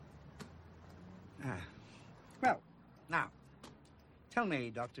Ah, well, now, tell me,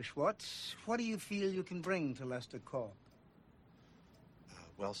 Dr. Schwartz, what do you feel you can bring to Lester Corp?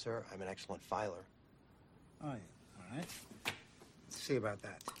 Well, sir, I'm an excellent filer. Oh, yeah. All right. Let's see about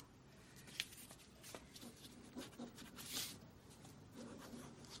that.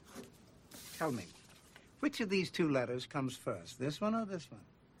 Tell me, which of these two letters comes first, this one or this one?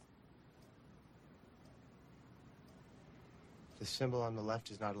 The symbol on the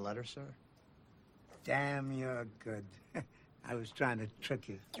left is not a letter, sir? Damn, you're good. I was trying to trick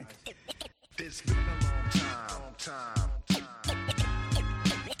you. It's been a long time. It's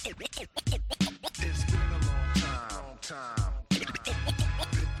been a long time.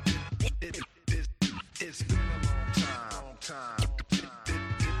 It's been a long time.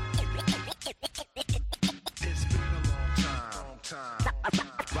 It's been a long time.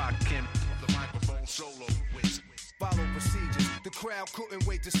 Rockin' the microphone solo. Follow procedures. The crowd couldn't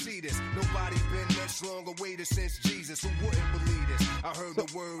wait to see this. Nobody been this long awaited since Jesus. Who wouldn't believe this? I heard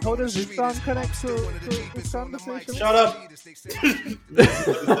the word. How does this song connect to this conversation? Shut up.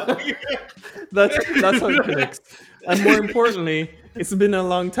 That's how it connects. And more importantly, it's been a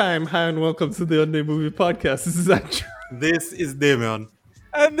long time. Hi and welcome to the Unday Movie Podcast. This is Andrew. This is Damien.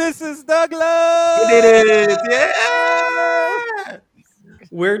 And this is Douglas! We did it! Yeah!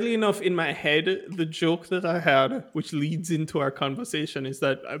 Weirdly enough, in my head, the joke that I had, which leads into our conversation, is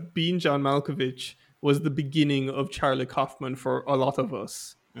that being John Malkovich was the beginning of Charlie Kaufman for a lot of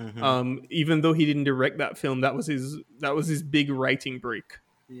us. Mm-hmm. Even though he didn't direct that film, that was his big writing break,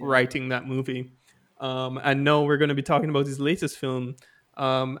 writing that movie. And now we're going to be talking about his latest film,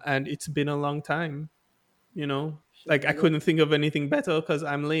 and it's been a long time. You know, like I couldn't think of anything better because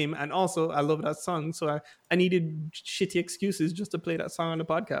I'm lame, and also I love that song, so I needed shitty excuses just to play that song on the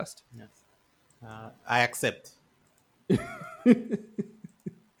podcast. Yes. I accept.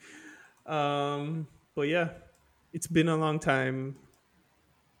 But yeah, it's been a long time,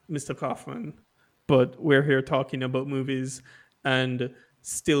 Mr. Kaufman, but we're here talking about movies and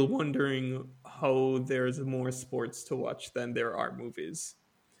still wondering how there's more sports to watch than there are movies.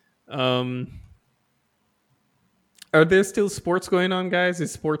 Are there still sports going on, guys?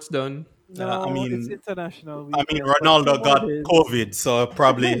 Is sports done? No, I mean- it's international. I mean, weekend, but Ronaldo got it is- COVID, so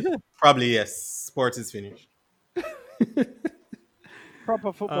probably yes. Sports is finished.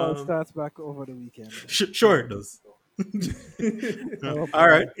 Proper football starts back over the weekend. Sure it does. All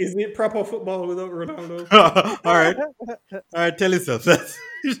right. Is it proper football without Ronaldo? All right. Tell yourself that.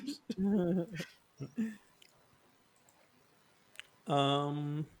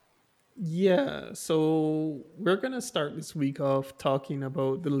 Yeah, so we're going to start this week off talking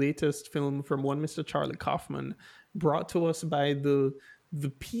about the latest film from one Mr. Charlie Kaufman, brought to us by the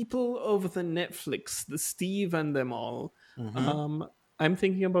people of the Netflix, the Steve and them all. I'm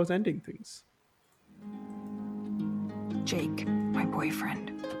thinking about ending things. Jake, my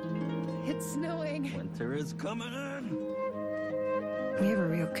boyfriend. It's snowing. Winter is coming in. We have a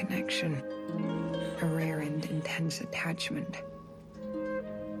real connection, a rare and intense attachment.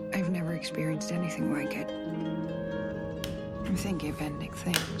 I've never experienced anything like it. I'm thinking of ending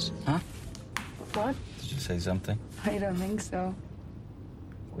things. Huh? What? Did you say something? I don't think so.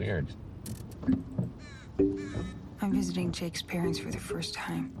 Weird. I'm visiting Jake's parents for the first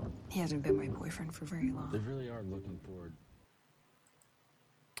time. He hasn't been my boyfriend for very long. They really are looking forward.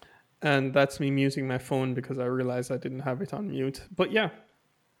 And that's me muting my phone because I realized I didn't have it on mute. But yeah,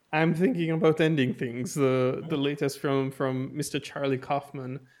 I'm thinking about ending things. The latest film from Mr. Charlie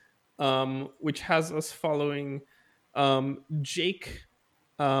Kaufman, which has us following Jake,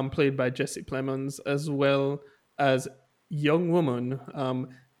 played by Jesse Plemons, as well as young woman.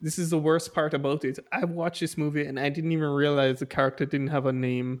 This is the worst part about it. I watched this movie and I didn't even realize the character didn't have a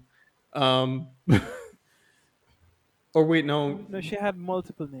name. Or wait, no. No, she had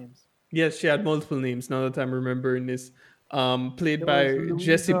multiple names. Yes, she had multiple names. Now that I'm remembering this, played There by was Louisa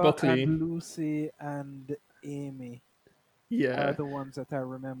Jessie Buckley. and Lucy and Amy Yeah, are the ones that I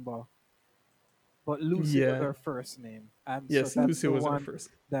remember. But Lucy was her first name. And yes, so that's Lucy the was her one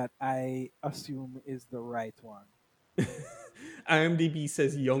first. that I assume is the right one. IMDb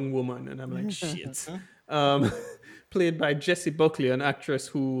says young woman, and I'm like, shit. Played by Jessie Buckley, an actress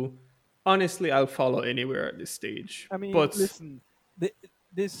who, honestly, I'll follow anywhere at this stage. I mean, but listen,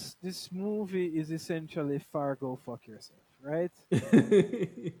 this movie is essentially Fargo fuck yourself, right?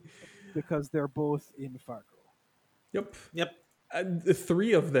 Because they're both in Fargo. Yep. The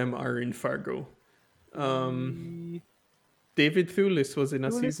three of them are in Fargo. David Thewlis was in a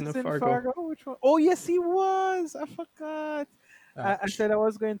Thewlis season is of in Fargo. Which one? Oh, yes, he was. I forgot. I said I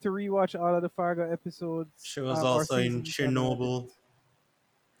was going to rewatch all of the Fargo episodes. She was or also in seasons, and I Chernobyl.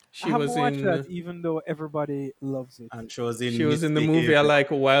 I She haven't was watched that, in even though everybody loves it. And she was in she was in the movie I Misbehavior.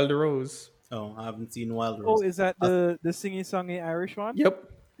 Like a Wild Rose. Oh, I haven't seen Wild Oh, Rose. is that I, the singy songy Irish one?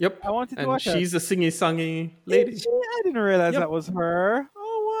 Yep, yep. I wanted to And watch that. she's a singy songy Did lady. she? I didn't realize Yep. that was her.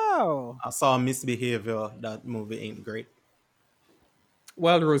 Oh wow. I saw Misbehavior. That movie ain't great.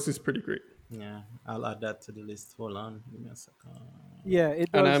 Wild Rose is pretty great. Yeah, I'll add that to the list. Hold on, give me a second. Yeah, it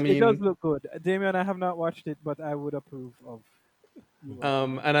And I does. It does mean, look good. Damien, I have not watched it, but I would approve of you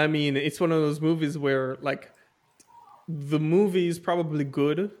watching it. and I mean, it's one of those movies where like the movie is probably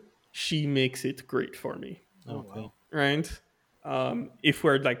good. She makes it great for me, Okay. right? If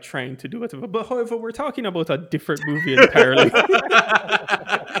we're like trying to do whatever, but however, we're talking about a different movie entirely.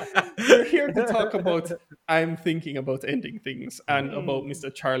 We're here to talk about I'm thinking about ending things and about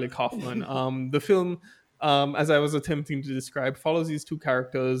Mr. Charlie Kaufman. The film, as I was attempting to describe, follows these two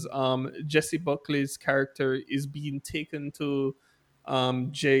characters. Jesse Buckley's character is being taken to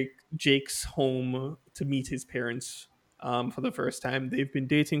Jake's home to meet his parents for the first time. They've been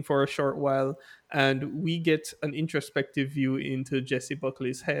dating for a short while, and we get an introspective view into Jessie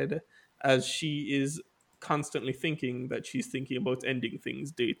Buckley's head as she is constantly thinking that she's thinking about ending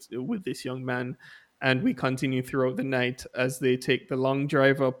things date with this young man. And we continue throughout the night as they take the long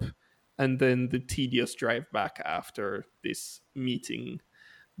drive up and then the tedious drive back after this meeting.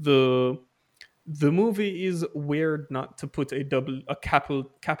 The movie is weird not to put a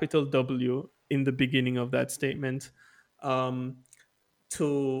capital W in the beginning of that statement, to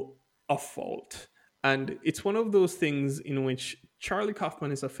a fault. And it's one of those things in which Charlie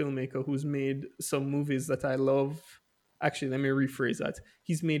Kaufman is a filmmaker who's made some movies that I love. Actually, let me rephrase that.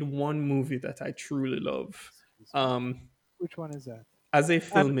 He's made one movie that I truly love. Which one is that? As a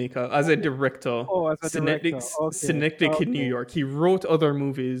filmmaker, as a director, Oh, as a director. Okay. Synecdoche in New York. He wrote other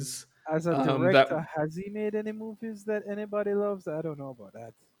movies. As a director, has he made any movies that anybody loves? I don't know about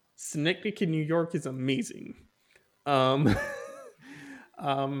that. Synecdoche in New York is amazing. Um,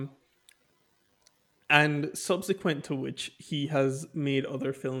 and subsequent to which he has made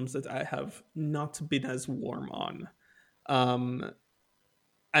other films that I have not been as warm on.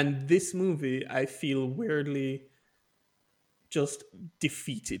 And this movie I feel weirdly just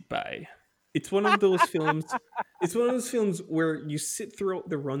defeated by. It's one of those films. It's one of those films where you sit throughout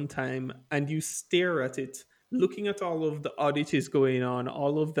the runtime and you stare at it, looking at all of the oddities going on,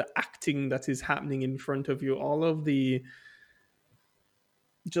 all of the acting that is happening in front of you, all of the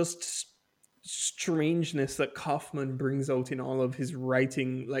just strangeness that Kaufman brings out in all of his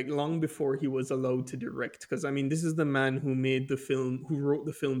writing, like long before he was allowed to direct. Because I mean, this is the man who made the film, who wrote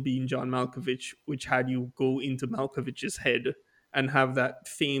the film Being John Malkovich, which had you go into Malkovich's head and have that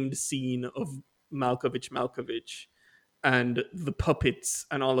famed scene of Malkovich and the puppets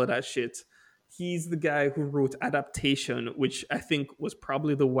and all of that shit. He's the guy who wrote Adaptation, which I think was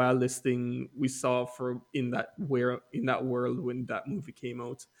probably the wildest thing we saw in that world when that movie came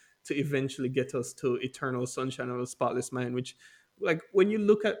out, to eventually get us to Eternal Sunshine of the Spotless Mind, which, like, when you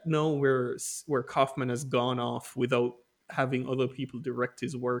look at now where Kaufman has gone off without having other people direct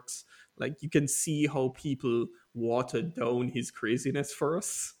his works, like, you can see how people watered down his craziness for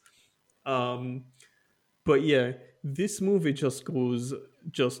us. But yeah, this movie just goes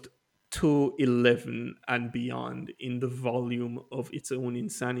to 11 and beyond in the volume of its own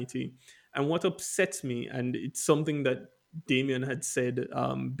insanity. And what upsets me, and it's something that Damien had said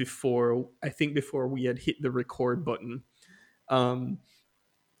before we had hit the record button,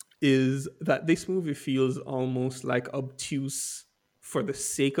 is that this movie feels almost like obtuse for the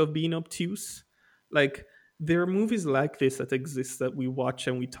sake of being obtuse. Like, there are movies like this that exist that we watch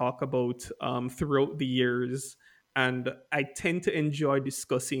and we talk about throughout the years, and I tend to enjoy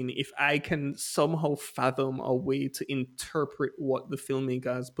discussing if I can somehow fathom a way to interpret what the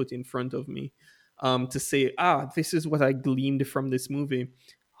filmmaker has put in front of me, to say, this is what I gleaned from this movie.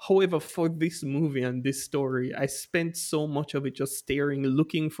 However, for this movie and this story, I spent so much of it just staring,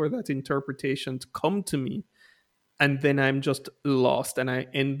 looking for that interpretation to come to me. And then I'm just lost and I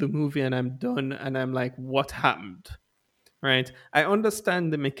end the movie and I'm done and I'm like, what happened? Right? I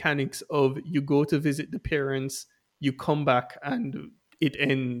understand the mechanics of you go to visit the parents, you come back and it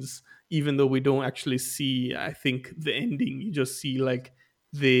ends, even though we don't actually see, I think, the ending. You just see like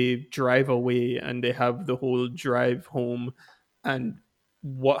they drive away and they have the whole drive home and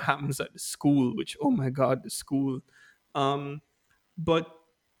what happens at the school, which, oh my God, the school. But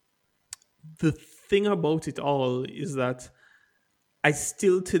the thing about it all is that I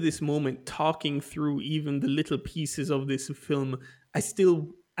still, to this moment, talking through even the little pieces of this film, I still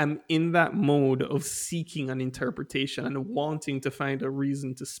am in that mode of seeking an interpretation and wanting to find a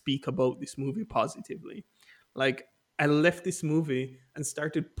reason to speak about this movie positively. Like, I left this movie and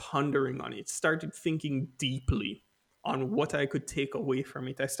started pondering on it, started thinking deeply on what I could take away from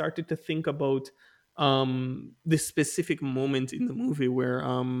it. I started to think about this specific moment in the movie where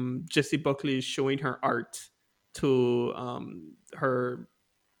Jessie Buckley is showing her art to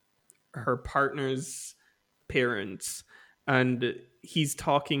her partner's parents, and he's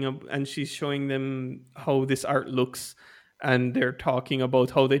and she's showing them how this art looks, and they're talking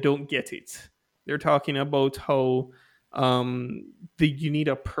about how they don't get it. They're talking about how you need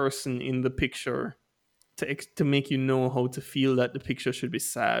a person in the picture to make you know how to feel that the picture should be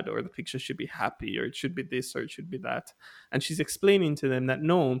sad or the picture should be happy or it should be this or it should be that. And she's explaining to them that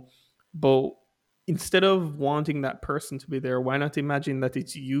no, but instead of wanting that person to be there, why not imagine that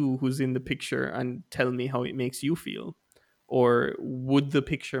it's you who's in the picture and tell me how it makes you feel? Or would the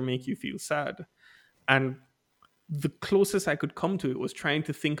picture make you feel sad? And the closest I could come to it was trying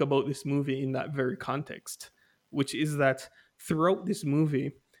to think about this movie in that very context, which is that throughout this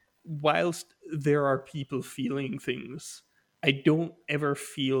movie, whilst there are people feeling things, I don't ever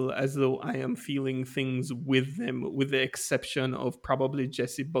feel as though I am feeling things with them, with the exception of probably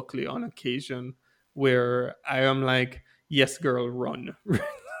Jessie Buckley on occasion, where I am like, yes, girl, run.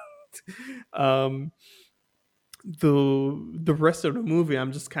 The rest of the movie,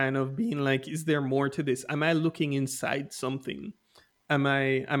 I'm just kind of being like, is there more to this? Am I looking inside something? Am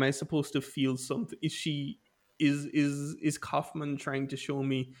I supposed to feel something? Is Kaufman trying to show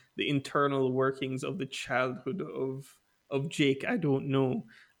me the internal workings of the childhood of Jake? I don't know.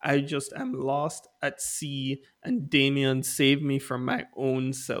 I just am lost at sea, and Damien, save me from my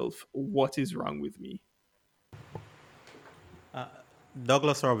own self. What is wrong with me?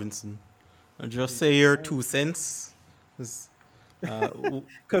 Douglas Robinson, just say your 2 cents. Because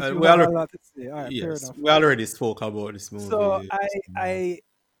we have a lot to say. All right, fair yes, enough. we already spoke about this movie. So I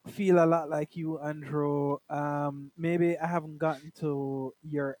feel a lot like you, Andrew. Maybe I haven't gotten to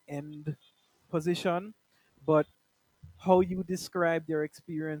your end position, but how you described your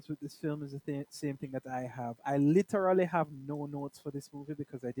experience with this film is the same thing that I have. I literally have no notes for this movie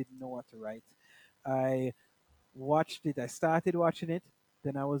because I didn't know what to write. I watched it. I started watching it,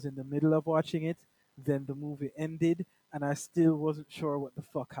 then I was in the middle of watching it, then the movie ended, and I still wasn't sure what the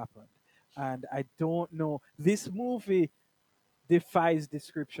fuck happened. And I don't know. This movie defies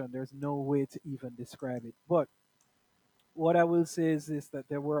description. There's no way to even describe it. But what I will say is this: that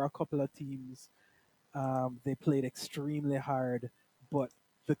there were a couple of teams. They played extremely hard, but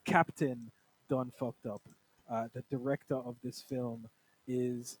the captain done fucked up. The director of this film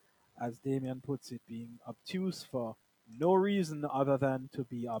is, as Damien puts it, being obtuse for no reason other than to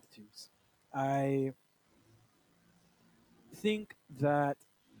be obtuse. I think that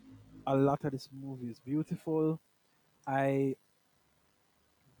a lot of this movie is beautiful. I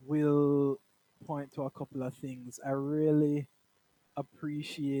will point to a couple of things. I really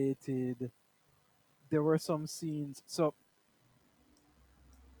appreciated. There were some scenes. So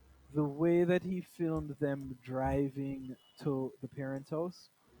the way that he filmed them driving to the parents' house,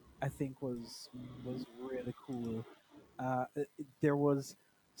 I think was really cool. There was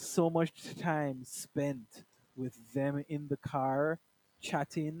so much time spent with them in the car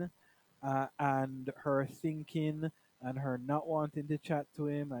chatting, and her thinking and her not wanting to chat to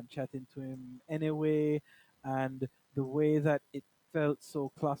him and chatting to him anyway, and the way that it felt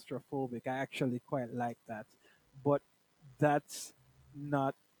so claustrophobic. I actually quite like that. But that's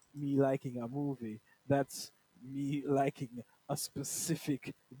not me liking a movie. That's me liking a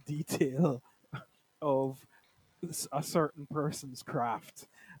specific detail of a certain person's craft.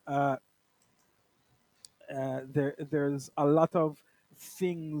 Uh, there's a lot of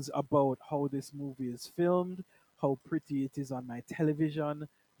things about how this movie is filmed, how pretty it is on my television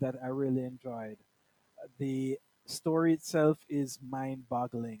that I really enjoyed. The story itself is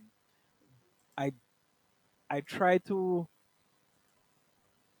mind-boggling. I I try to.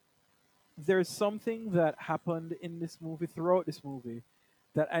 There's something that happened in this movie throughout this movie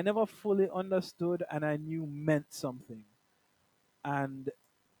that I never fully understood and I knew meant something. And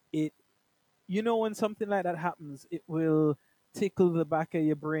it, when something like that happens, it will tickle the back of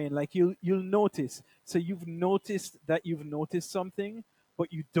your brain. Like you'll notice. So you've noticed that you've noticed something,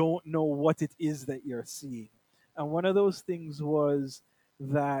 but you don't know what it is that you're seeing. And one of those things was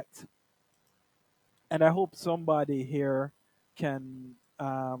that, and I hope somebody here can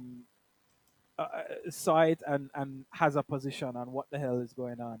saw it and has a position on what the hell is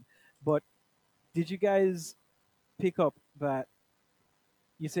going on. But did you guys pick up that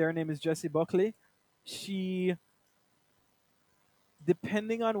you say her name is Jessie Buckley? She,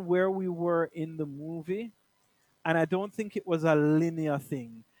 depending on where we were in the movie, and I don't think it was a linear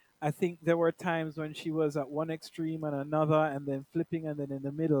thing, I think there were times when she was at one extreme and another, and then flipping, and then in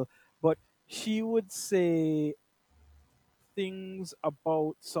the middle. But she would say things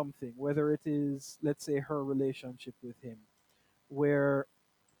about something, whether it is, let's say, her relationship with him, where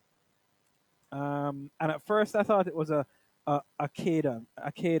and at first I thought it was a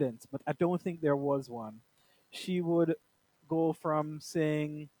cadence, but I don't think there was one. She would go from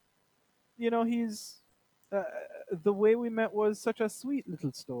saying, he's uh, the way we met was such a sweet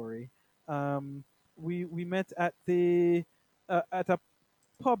little story. Um, we met at a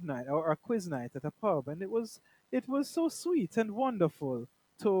pub night or a quiz night at a pub, and it was so sweet and wonderful.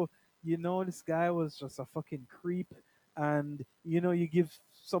 So this guy was just a fucking creep, and you give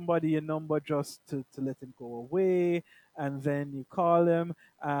somebody a number just to let him go away, and then you call him,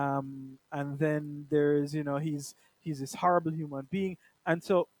 and then there's he's this horrible human being, and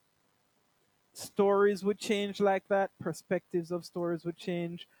so stories would change like that, perspectives of stories would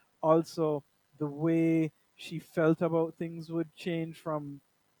change. Also, the way she felt about things would change from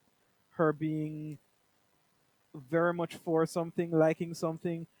her being very much for something, liking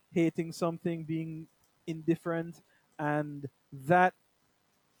something, hating something, being indifferent. And that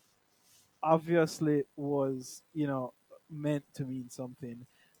obviously was, meant to mean something.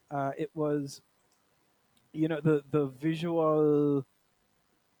 It was,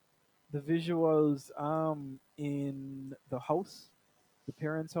 the visuals in the house, the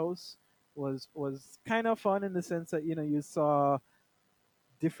parents' house, was kind of fun in the sense that you saw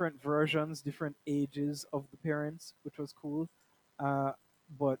different versions, different ages of the parents, which was cool. Uh,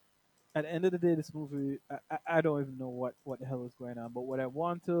 but at the end of the day, this movie, I don't even know what the hell was going on. But what I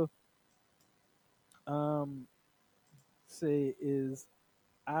want to um, say is,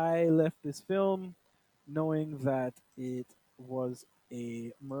 I left this film knowing that it was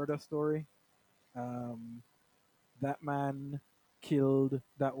a murder story. Um, that man killed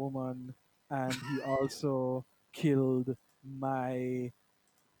that woman, and he also killed my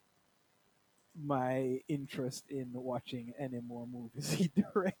interest in watching any more movies he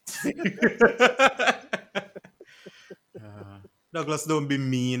directs. Douglas, don't be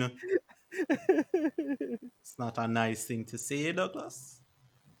mean. It's not a nice thing to say, Douglas.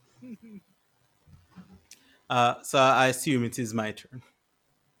 So I assume it is my turn.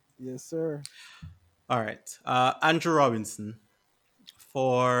 Yes, sir. All right. Andrew Robinson,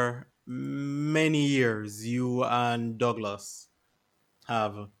 for many years, you and Douglas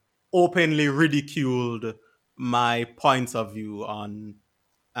have openly ridiculed my points of view on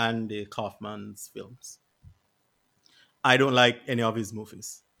Andy Kaufman's films. I don't like any of his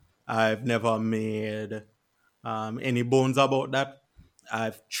movies. I've never made any bones about that.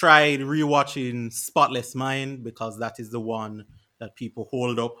 I've tried rewatching Spotless Mind because that is the one that people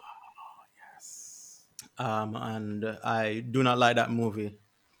hold up. And I do not like that movie.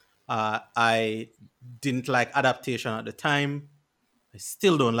 I didn't like adaptation at the time. I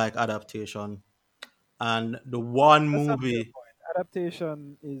still don't like adaptation. And the one That's a fair movie, point.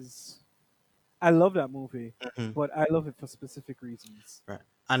 Adaptation is. I love that movie, Mhm. but I love it for specific reasons. Right.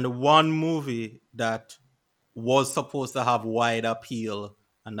 And the one movie that was supposed to have wide appeal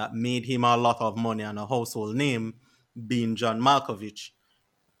and that made him a lot of money and a household name, being John Malkovich,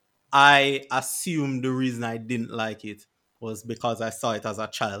 I assumed the reason I didn't like it was because I saw it as a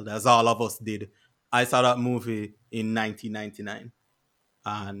child, as all of us did. I saw that movie in 1999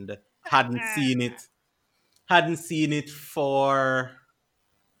 and hadn't seen it for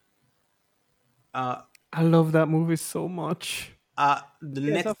uh, I love that movie so much. the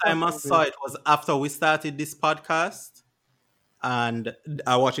Yeah, it's next a fun time I saw movie. it was after we started this podcast, and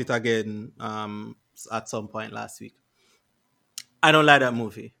I watched it again at some point last week. I don't like that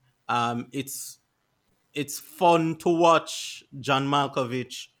movie. It's fun to watch John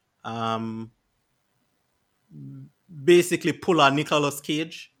Malkovich um, basically pull a Nicolas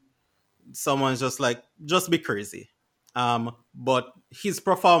Cage. Someone's just like, just be crazy. But his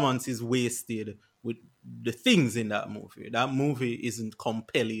performance is wasted with the things in that movie. That movie isn't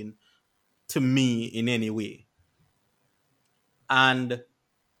compelling to me in any way. And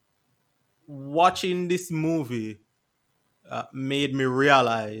watching this movie made me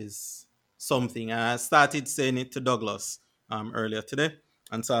realize something. And I started saying it to Douglas earlier today.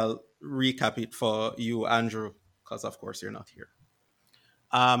 And so I'll recap it for you, Andrew, because of course you're not here.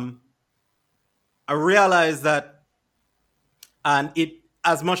 I realized that, and it,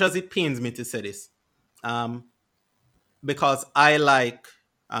 as much as it pains me to say this, um, because I like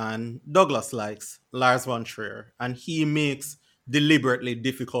and Douglas likes Lars von Trier, and he makes deliberately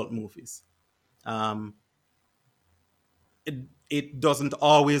difficult movies. Um, it doesn't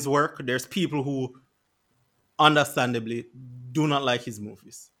always work. There's people who understandably do not like his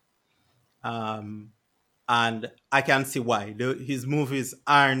movies. um, and I can see why. His movies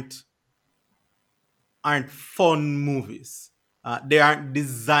aren't fun movies. They aren't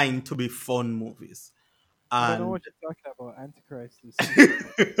designed to be fun movies, I don't know and what you're talking about. Antichrist is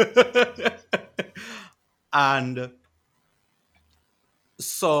super fun. and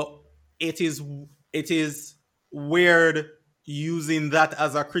so it is weird using that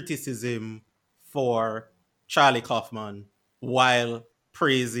as a criticism for Charlie Kaufman while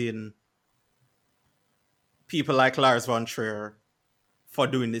praising people like Lars von Trier for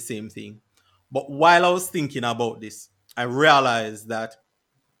doing the same thing. But while I was thinking about this, I realized that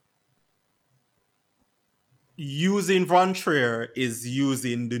using von Trier is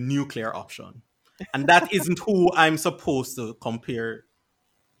using the nuclear option. And that isn't who I'm supposed to compare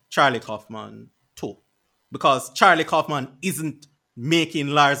Charlie Kaufman to. Because Charlie Kaufman isn't making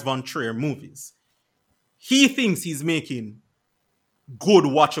Lars von Trier movies. He thinks he's making good,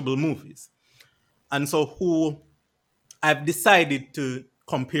 watchable movies. And so, who I've decided to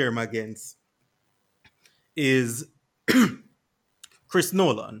compare him against is Chris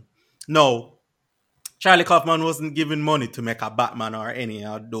Nolan. No, Charlie Kaufman wasn't given money to make a Batman or any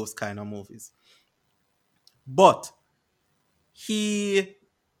of those kind of movies. But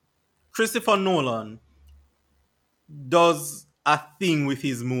Christopher Nolan, does a thing with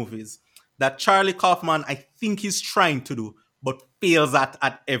his movies that Charlie Kaufman, I think, is trying to do, but fails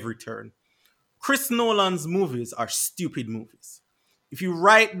at every turn. Chris Nolan's movies are stupid movies. If you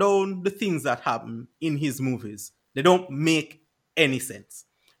write down the things that happen in his movies, they don't make any sense.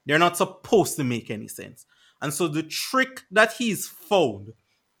 They're not supposed to make any sense. And so the trick that he's found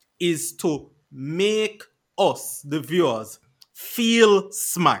is to make us, the viewers, feel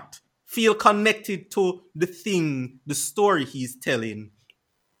smart, feel connected to the story he's telling,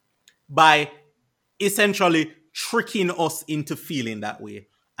 by essentially tricking us into feeling that way.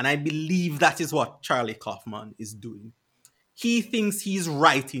 And I believe that is what Charlie Kaufman is doing. He thinks he's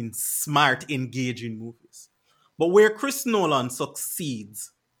writing smart, engaging movies. But where Chris Nolan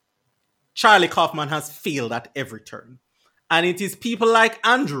succeeds, Charlie Kaufman has failed at every turn. And it is people like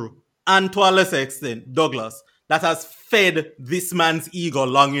Andrew, and to a lesser extent, Douglas, that has fed this man's ego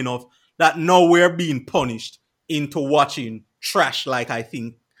long enough that now we're being punished into watching trash like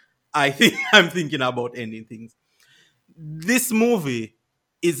I'm thinking about ending things. This movie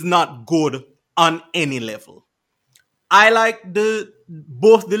is not good on any level. I like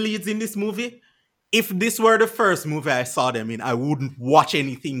both the leads in this movie. If this were the first movie I saw them in, I wouldn't watch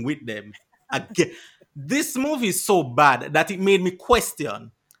anything with them again. This movie is so bad that it made me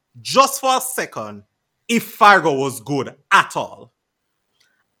question, just for a second, if Fargo was good at all.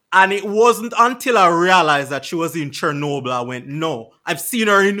 And it wasn't until I realized that she was in Chernobyl, I went, no, I've seen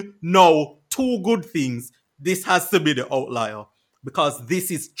her in two good things. This has to be the outlier, because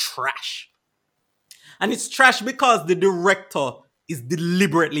this is trash. And it's trash because the director is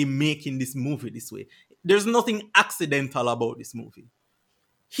deliberately making this movie this way. There's nothing accidental about this movie.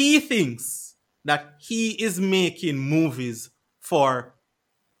 He thinks that he is making movies for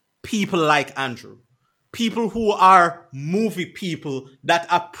people like Andrew, people who are movie people that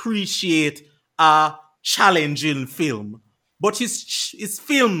appreciate a challenging film. But his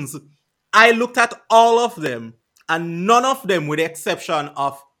films, I looked at all of them, and none of them, with the exception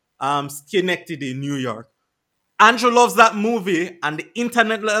of Schenectady, New York. Andrew loves that movie, and the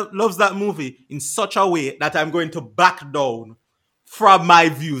internet loves that movie in such a way that I'm going to back down from my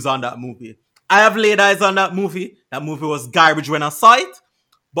views on that movie. I have laid eyes on that movie. That movie was garbage when I saw it,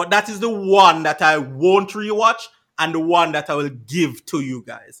 but that is the one that I won't rewatch, and the one that I will give to you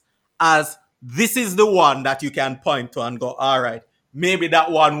guys, as this is the one that you can point to and go, all right, maybe that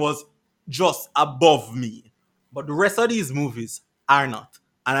one was just above me. But the rest of these movies are not.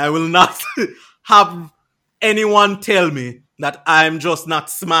 And I will not have anyone tell me that I'm just not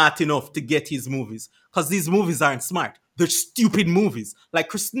smart enough to get his movies. Because these movies aren't smart. They're stupid movies. Like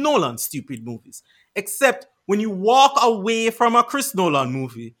Chris Nolan's stupid movies. Except when you walk away from a Chris Nolan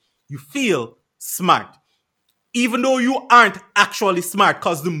movie, you feel smart. Even though you aren't actually smart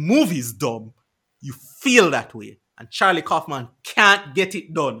because the movie's dumb, you feel that way. And Charlie Kaufman can't get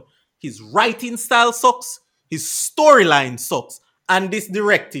it done. His writing style sucks. His storyline sucks. And this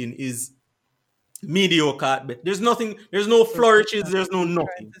directing is mediocre at best. There's no flourishes, there's no nothing.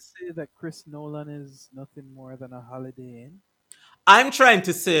 Trying to say that Chris Nolan is nothing more than a Holiday Inn? I'm trying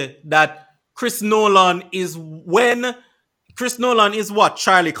to say that Chris Nolan is what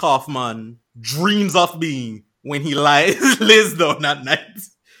Charlie Kaufman dreams of being when he lays down at night.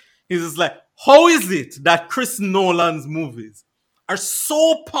 He's just like, how is it that Chris Nolan's movies are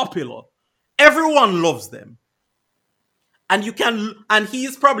so popular? Everyone loves them. And you can, and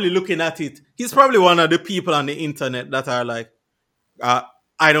he's probably looking at it. He's probably one of the people on the internet that are like, uh,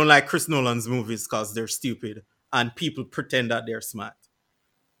 I don't like Chris Nolan's movies because they're stupid, and people pretend that they're smart.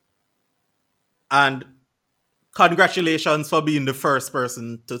 And congratulations for being the first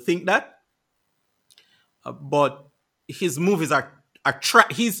person to think that. But his movies are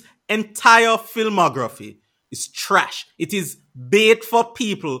his entire filmography is trash. It is bait for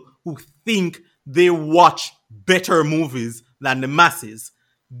people who think they watch better movies than the masses.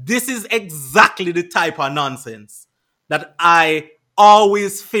 This is exactly the type of nonsense that I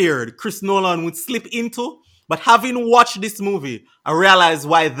always feared Chris Nolan would slip into. But having watched this movie, I realize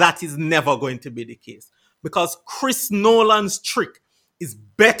why that is never going to be the case. Because Chris Nolan's trick is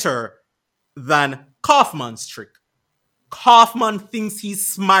better than Kaufman's trick. Kaufman thinks he's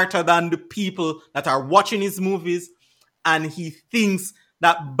smarter than the people that are watching his movies, and he thinks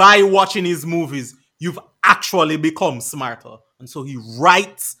that by watching his movies, you've actually become smarter. And so he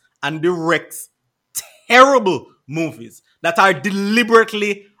writes and directs terrible movies that are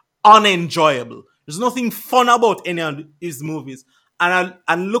deliberately unenjoyable. There's nothing fun about any of his movies.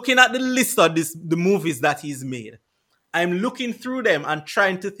 And looking at the list of the movies that he's made, I'm looking through them and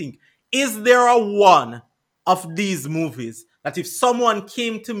trying to think, is there a one of these movies that if someone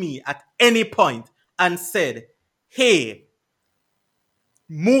came to me at any point and said, hey,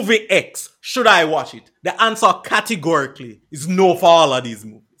 movie X, should I watch it? The answer categorically is no for all of these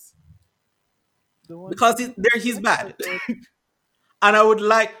movies. Because he's bad. And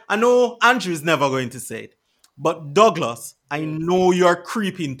I know Andrew is never going to say it, but Douglas, I know you're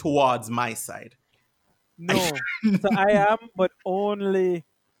creeping towards my side. No, so I am, but only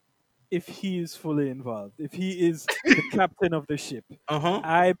if he is fully involved. If he is the captain of the ship,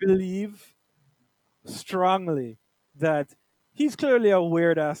 I believe strongly that he's clearly a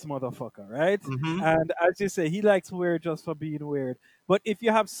weird ass motherfucker, right? And as you say, he likes weird just for being weird. But if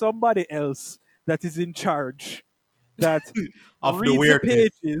you have somebody else that is in charge, that of reads the weird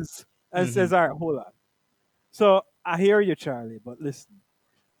pages and says, "All right, hold on." So I hear you, Charlie, but listen,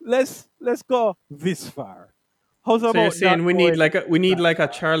 let's go this far. How's So about you're saying not we need going like a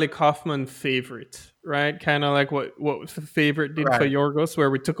Charlie Kaufman favorite, right? Kind of like what the favorite did for Right. Yorgos,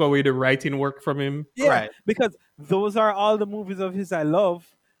 where we took away the writing work from him. Yeah, Right. because those are all the movies of his I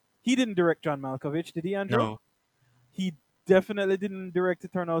love. He didn't direct John Malkovich, did he, Andrew? No. He definitely didn't direct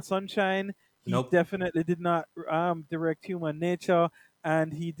Eternal Sunshine. He Nope. definitely did not direct Human Nature,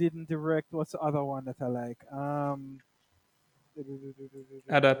 and he didn't direct what's the other one that I like?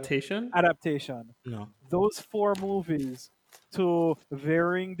 Adaptation. Adaptation. No. Those four movies, to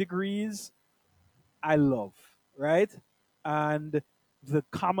varying degrees, I love, right? And the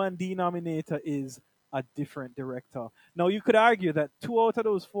common denominator is a different director. Now, you could argue that 2 out of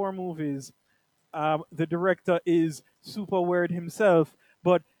those 4 movies, the director is super weird himself,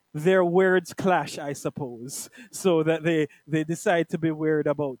 but their words clash, I suppose, so that they decide to be weird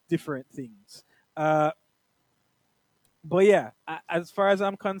about different things. But yeah, as far as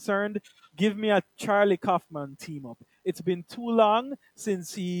I'm concerned, give me a Charlie Kaufman team up. It's been too long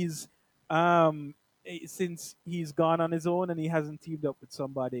since he's gone on his own and he hasn't teamed up with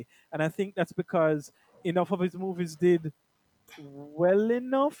somebody. And I think that's because enough of his movies did well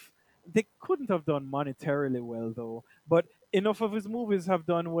enough. They couldn't have done monetarily well though, but enough of his movies have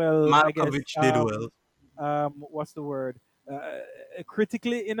done well. I guess. Malkovich did well. What's the word?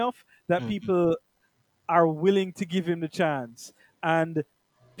 Critically enough that people are willing to give him the chance, and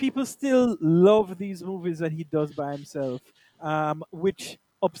people still love these movies that he does by himself, which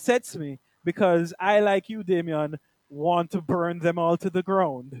upsets me because I, like you, Damien, want to burn them all to the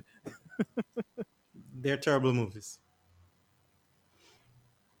ground. They're terrible movies.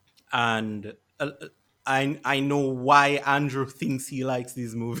 And I know why Andrew thinks he likes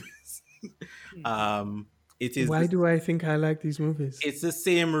these movies. It is Why do I think I like these movies? It's the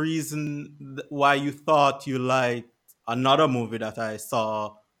same reason why you thought you liked another movie that I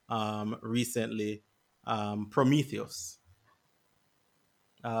saw recently, Prometheus.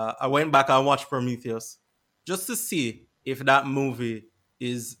 I went back and watched Prometheus just to see if that movie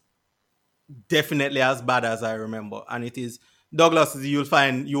is definitely as bad as I remember, and it is. Douglas, you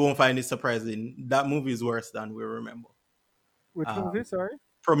won't find it surprising. That movie is worse than we remember. Which movie? Sorry.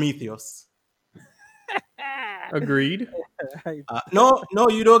 Prometheus. Agreed. No,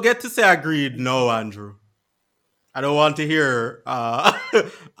 you don't get to say agreed. No, Andrew. I don't want to hear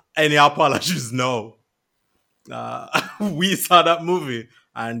any apologies. No. We saw that movie,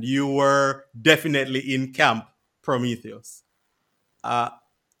 and you were definitely in camp Prometheus.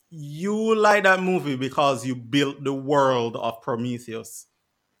 You like that movie because you built the world of Prometheus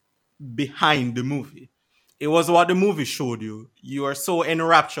behind the movie. It was what the movie showed you. You are so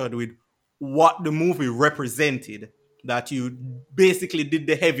enraptured with what the movie represented that you basically did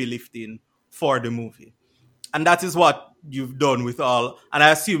the heavy lifting for the movie. And that is what you've done with all, and I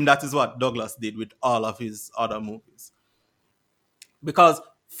assume that is what Douglas did with all of his other movies. Because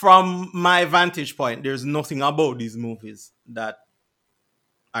from my vantage point, there's nothing about these movies that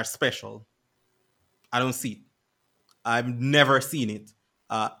are special. I don't see it. I've never seen it.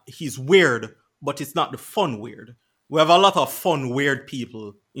 He's weird, but it's not the fun weird. We have a lot of fun weird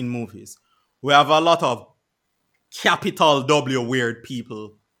people in movies. We have a lot of capital W weird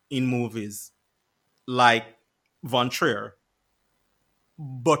people in movies, like Von Trier.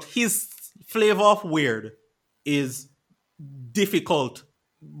 But his flavor of weird is difficult,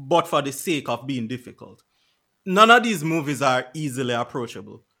 but for the sake of being difficult. None of these movies are easily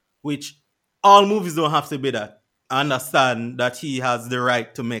approachable, which all movies don't have to be that. I understand that he has the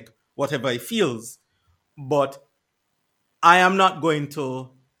right to make whatever he feels, but I am not going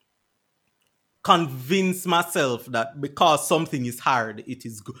to convince myself that because something is hard, it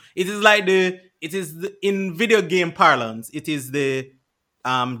is good. In video game parlance, it is the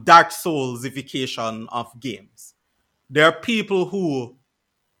Dark Soulsification of games. There are people who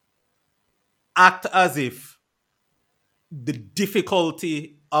act as if the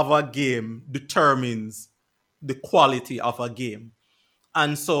difficulty of a game determines the quality of a game.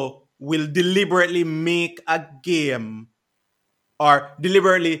 And so will deliberately make a game or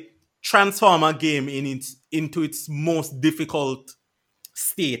deliberately transform a game into its most difficult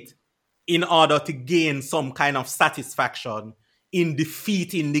state in order to gain some kind of satisfaction in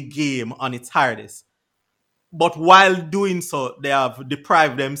defeating the game on its hardest. But while doing so, they have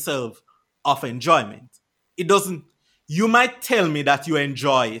deprived themselves of enjoyment. It doesn't, you might tell me that you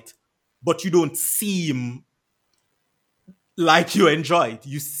enjoy it, but you don't seem like you enjoy it.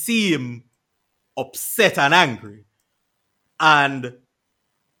 You seem upset and angry. And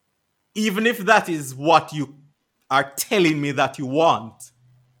even if that is what you are telling me that you want,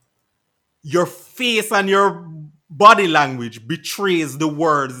 your face and your body language betrays the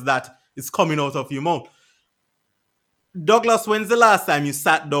words that is coming out of your mouth. Douglas, when's the last time you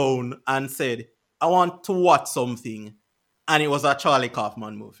sat down and said, I want to watch something, and it was a Charlie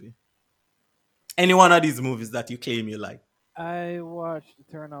Kaufman movie? Any one of these movies that you claim you like? I watched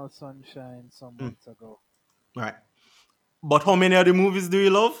Eternal Sunshine some months ago. Right. But how many of the movies do you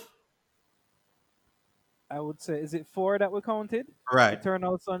love? I would say, is it 4 that we counted? Right.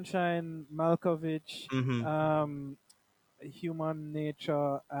 Eternal Sunshine, Malkovich, Mhm. Human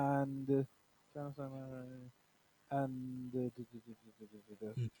Nature, and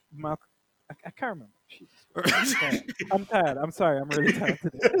Malk. I can't remember. Jesus. I'm tired. I'm sorry. I'm really tired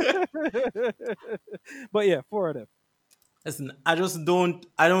today. But yeah, 4 of them. Listen, I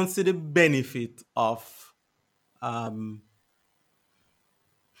don't see the benefit of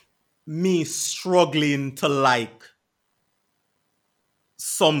me struggling to like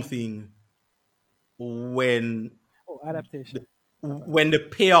something when adaptation. When the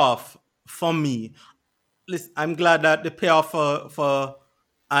payoff for me, listen, I'm glad that the payoff for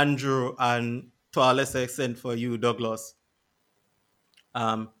Andrew and to a lesser extent for you, Douglas,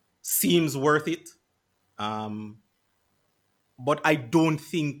 seems worth it. But I don't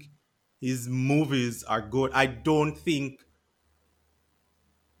think his movies are good. I don't think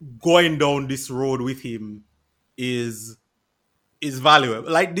going down this road with him is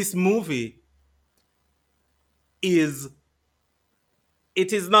valuable. Like, this movie is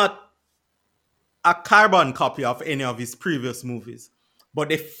not a carbon copy of any of his previous movies,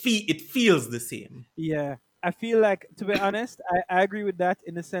 but it feels the same. Yeah, I feel like, to be honest, I agree with that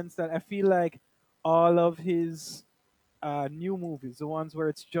in the sense that I feel like all of his new movies, the ones where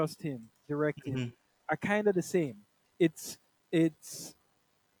it's just him directing, are kind of the same. It's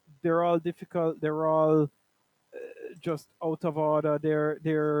they're all difficult. They're all just out of order.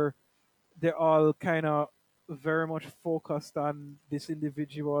 They're all kind of very much focused on this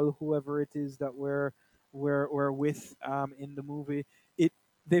individual, whoever it is that we're with in the movie.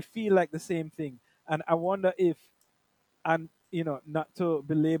 They feel like the same thing, and I wonder if, and not to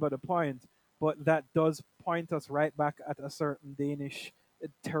belabor the point, but that does point us right back at a certain Danish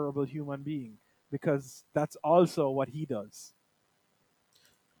terrible human being, because that's also what he does.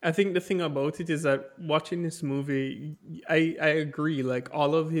 I think the thing about it is that watching this movie, I agree. Like,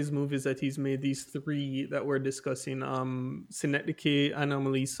 all of his movies that he's made, these 3 that we're discussing, Synecdoche,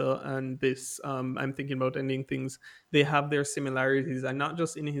 Anomalisa, and this, I'm thinking about ending things. They have their similarities, and not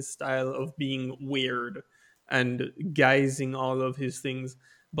just in his style of being weird and guising all of his things,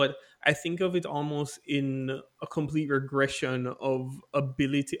 but I think of it almost in a complete regression of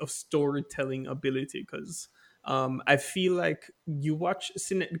ability, of storytelling ability, because I feel like you watch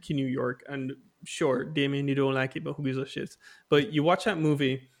Synecdoche, New York, and sure, Damien, you don't like it, but who gives a shit? But you watch that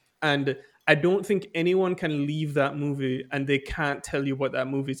movie, and I don't think anyone can leave that movie and they can't tell you what that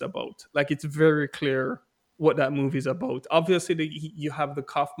movie's about. Like, it's very clear what that movie's about. Obviously, you have the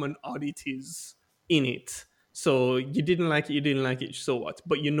Kaufman oddities in it. So you didn't like it, you didn't like it, so what?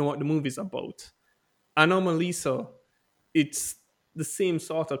 But you know what the movie's about. Anomalisa, it's the same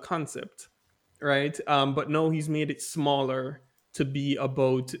sort of concept, right? But now he's made it smaller to be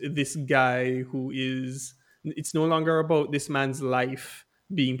about this guy who is. It's no longer about this man's life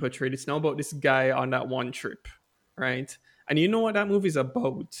being portrayed. It's now about this guy on that one trip, right? And you know what that movie's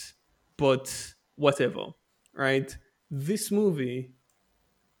about, but whatever, right? This movie,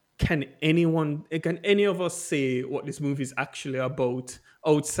 can any of us say what this movie is actually about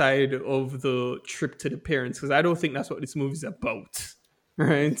outside of the trip to the parents? Because I don't think that's what this movie's about,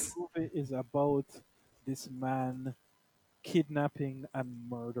 right? This movie is about this man kidnapping and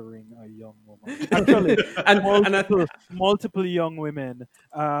murdering a young woman. Actually, multiple young women.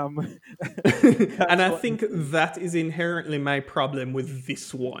 And I think that is inherently my problem with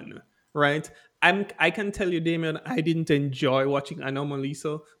this one, right? I can tell you, Damien, I didn't enjoy watching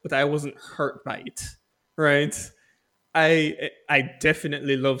Anomalisa, but I wasn't hurt by it, right? I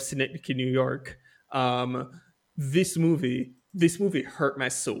definitely love Synecdoche, New York. This movie hurt my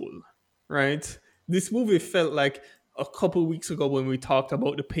soul, right? This movie felt like a couple weeks ago when we talked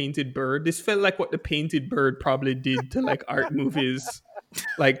about The Painted Bird. This felt like what The Painted Bird probably did to like art movies,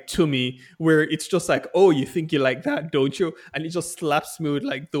 like to me, where it's just like, oh, you think you like that, don't you? And it just slaps me with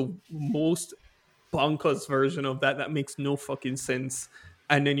like the most bonkers version of that makes no fucking sense.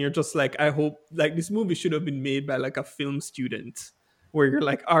 And then you're just like, I hope, like, this movie should have been made by like a film student, where you're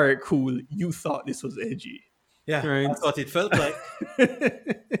like, all right, cool, you thought this was edgy. Yeah, right? that's what it felt like.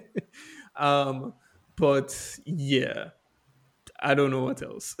 But yeah, I don't know what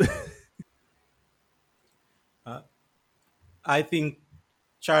else. I think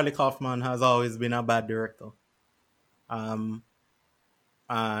Charlie Kaufman has always been a bad director. And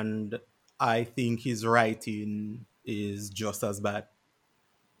I think his writing is just as bad.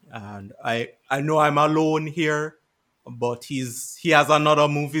 And I know I'm alone here, but he has another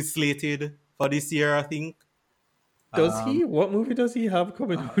movie slated for this year, I think. Does he? What movie does he have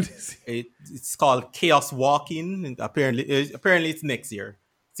coming out this year? It's called Chaos Walking. And apparently it's next year.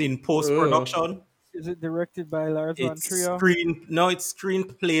 It's in post-production. Is it directed by Lars von Trier? It's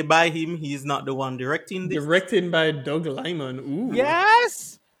screenplay by him. He's not the one directing this. Directed by Doug Liman. Ooh.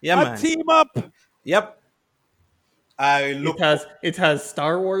 Yes! Yeah, man. Team up! Yep. It has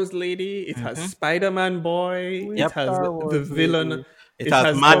Star Wars lady. It has Spider-Man boy. It has the villain. Lady. It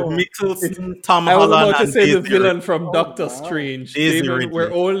has Matt Mikkelsen, Tom Holland. I was about to say the villain from Doctor Strange.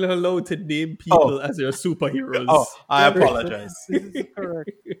 We're only allowed to name people as their superheroes. Oh, I apologize. This is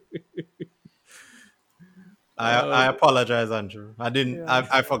correct. I apologize, Andrew. I didn't. Yeah.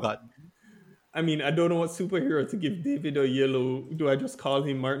 I forgot. I mean, I don't know what superhero to give David Oyelowo. Do I just call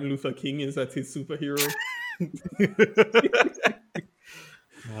him Martin Luther King? Is that his superhero?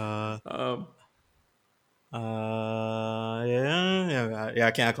 Yeah,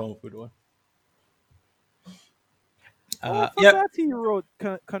 I can't come up with one. I forgot he wrote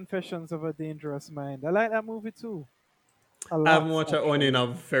Confessions of a Dangerous Mind. I like that movie too. I haven't watched that one in a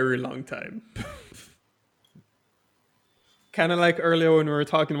very long time. Kind of like earlier when we were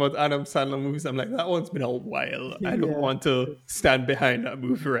talking about Adam Sandler movies, I'm like, that one's been a while. I don't want to stand behind that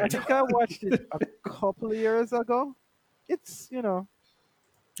movie right now. I think I watched it a couple of years ago. It's,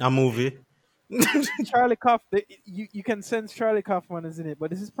 a movie. Charlie Kaufman. You can sense Charlie Kaufman is in it, but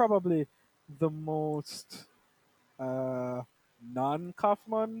this is probably the most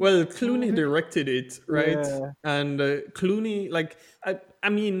non-Kaufman. Well, Clooney directed it, right? Yeah. And Clooney, like, I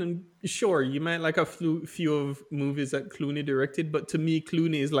mean, sure, you might like a few of movies that Clooney directed, but to me,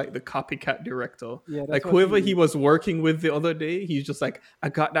 Clooney is like the copycat director. Yeah, like whoever he was working with the other day, he's just like, I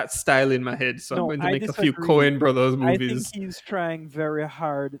got that style in my head, so I'm going to make a few Coen Brothers movies. I think he's trying very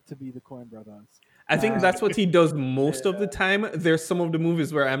hard to be the Coen Brothers. I think that's what he does most of the time. There's some of the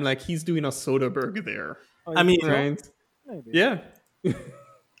movies where I'm like, he's doing a Soderbergh there. Oh, I mean, right? Maybe. Yeah.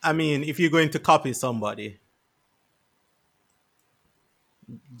 I mean, if you're going to copy somebody,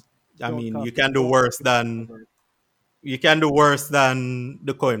 you can do worse than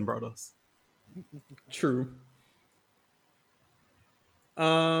the Coen Brothers. True.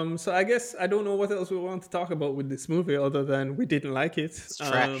 So I guess I don't know what else we want to talk about with this movie other than we didn't like it. It's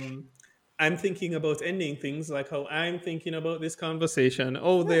trash. I'm thinking about ending things like how I'm thinking about this conversation.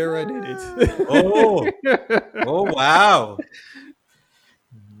 Oh, there I did it. Oh, wow.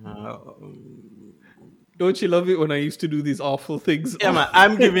 Don't you love it when I used to do these awful things? Yeah, man.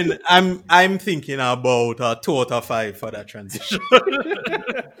 I'm thinking about a 2 out of 5 for that transition.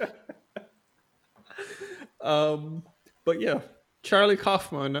 But yeah, Charlie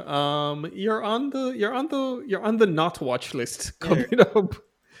Kaufman. You're on the not watch list coming up.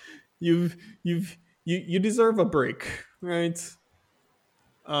 You deserve a break, right?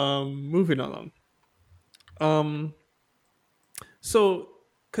 Moving along. So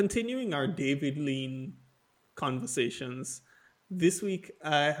continuing our David Lean conversations, this week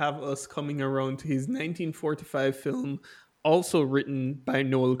I have us coming around to his 1945 film, also written by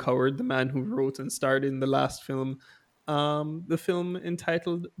Noel Coward, the man who wrote and starred in the last film, the film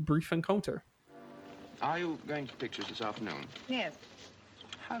entitled Brief Encounter. Are you going to pictures this afternoon? Yes.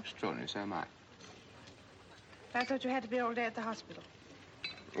 How extraordinary, so am I. I thought you had to be all day at the hospital.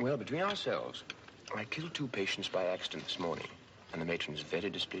 Well, between ourselves, I killed 2 patients by accident this morning, and the matron is very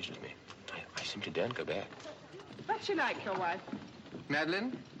displeased with me. I simply daren't go back. What's she like, your wife?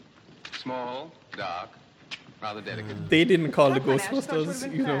 Madeline? Small, dark, rather delicate. They didn't call the Someone else thought it Ghostbusters,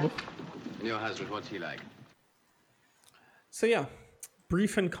 would've you been know. fair. And your husband, what's he like? So yeah,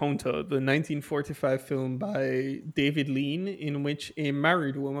 Brief Encounter, the 1945 film by David Lean, in which a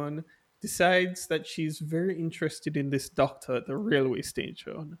married woman decides that she's very interested in this doctor at the railway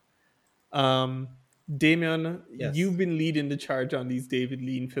station. Damien, Yes. you've been leading the charge on these David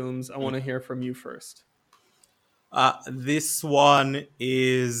Lean films. I want to hear from you first. This one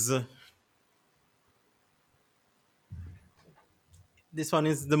is the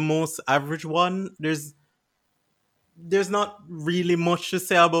most average one. There's not really much to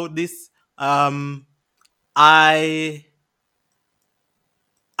say about this. I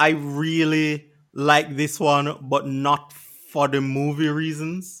really like this one, but not for the movie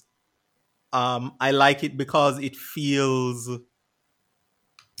reasons. I like it because it feels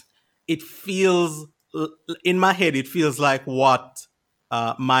in my head. It feels like what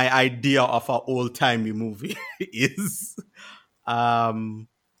my idea of an old timey movie is. I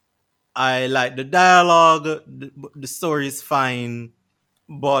like the dialogue. The story is fine,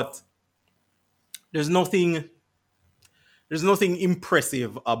 but there's nothing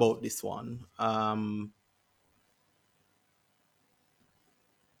impressive about this one.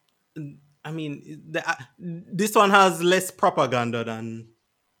 I mean, this one has less propaganda than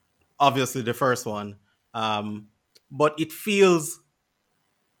obviously the first one, but it feels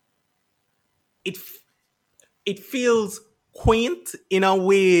quaint in a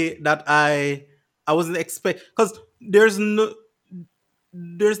way that I wasn't expect, because there's not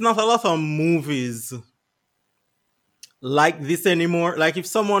a lot of movies like this anymore. Like if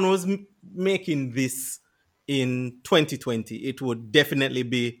someone was making this in 2020, it would definitely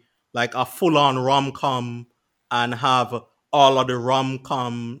be like a full-on rom-com and have all of the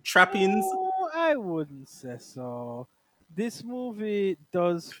rom-com trappings. Oh, I wouldn't say so. This movie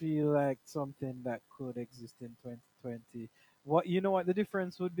does feel like something that could exist in 2020. What you know what the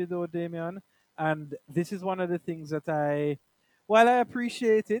difference would be though, Damien? And this is one of the things that while I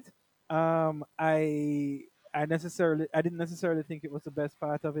appreciate it, I didn't necessarily think it was the best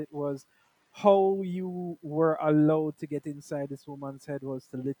part of it was how you were allowed to get inside this woman's head was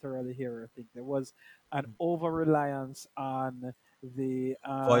to literally hear her think. There was an over reliance on the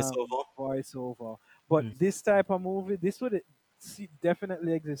Voiceover. voiceover. But this type of movie, this would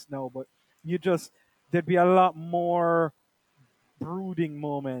definitely exist now. But there'd be a lot more brooding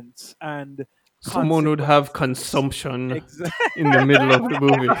moments and Someone would have consumption in the middle of the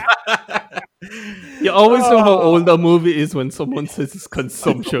movie. You always know how old a movie is when someone says it's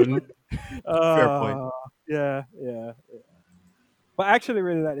consumption. Fair point. Yeah. But I actually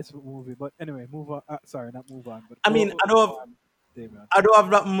really like this movie. But anyway, move on. Sorry, not move on. But I mean, I don't have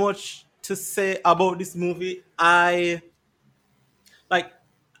that much to say about this movie. I like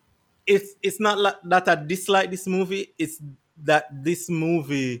it's not that I dislike this movie. It's that this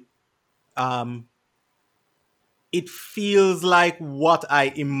movie, it feels like what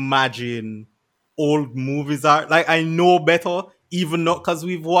I imagine old movies are. Like I know better, even not because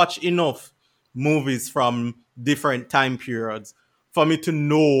we've watched enough movies from different time periods for me to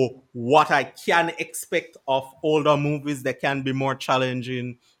know what I can expect of older movies. They can be more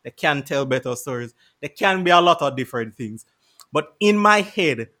challenging. They can tell better stories. There can be a lot of different things. But in my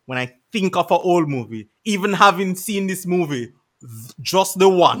head, when I think of an old movie, even having seen this movie just the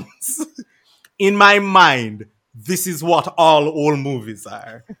once, in my mind, this is what all old movies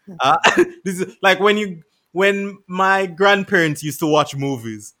are. This is like when my grandparents used to watch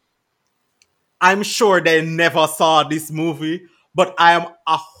movies. I'm sure they never saw this movie, but I am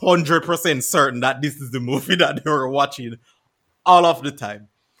 100% certain that this is the movie that they were watching all of the time.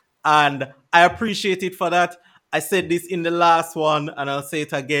 And I appreciate it for that. I said this in the last one, and I'll say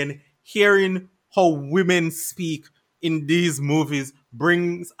it again. Hearing how women speak in these movies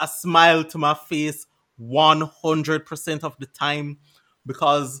brings a smile to my face 100% of the time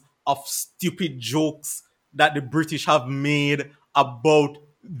because of stupid jokes that the British have made about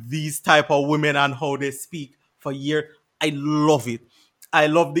these type of women and how they speak for years. I love it. I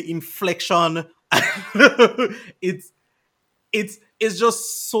love the inflection. it's it's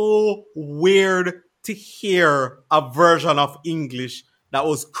just so weird to hear a version of English that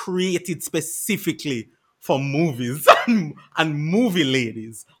was created specifically for movies and movie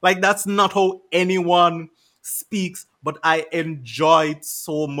ladies. Like that's not how anyone speaks, but I enjoy it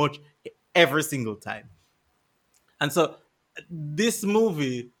so much every single time. And so this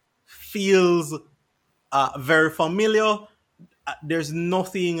movie feels very familiar. There's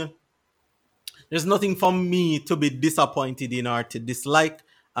nothing for me to be disappointed in or to dislike.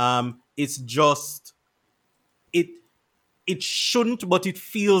 It's just it it shouldn't, but it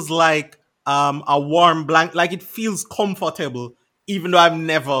feels like a warm blanket. Like it feels comfortable, even though I've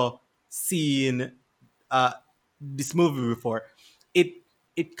never seen this movie before. It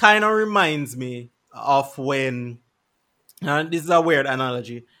it kind of reminds me of when, and this is a weird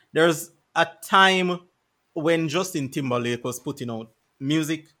analogy. There's a time when Justin Timberlake was putting out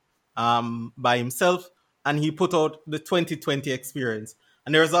music by himself, and he put out the 2020 Experience.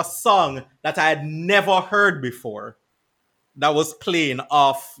 And there's a song that I had never heard before that was playing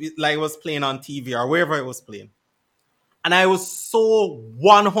off, like it was playing on TV or wherever it was playing. And I was so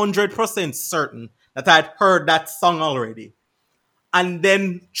 100% certain that I had heard that song already. And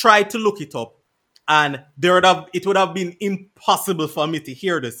then tried to look it up. And it would have been impossible for me to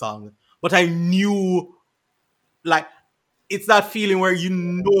hear the song. But I knew, like, it's that feeling where you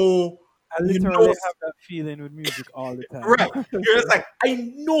know. I literally have that feeling with music all the time. Right. You're just like,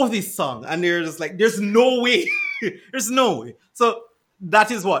 I know this song. And they're just like, there's no way. There's no way. So that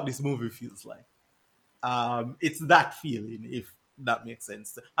is what this movie feels like. It's that feeling, if that makes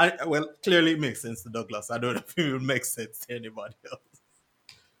sense. Well, clearly it makes sense to Douglas. I don't know if it would make sense to anybody else.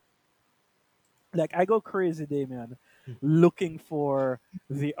 Like, I go crazy, Damien, looking for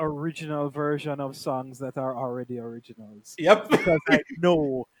the original version of songs that are already originals. Yep. Because I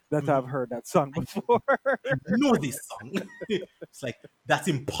know that I've heard that song before. You know this song. It's like, that's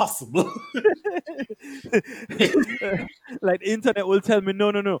impossible. Like, the internet will tell me,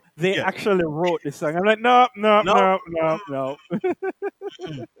 no. They actually wrote this song. I'm like, no.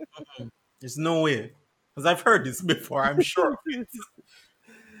 There's no way. Because I've heard this before, I'm sure.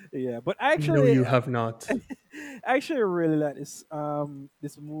 Yeah, but No, actually, you have not. I actually really like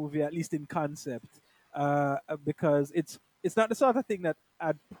this movie, at least in concept, because it's not the sort of thing that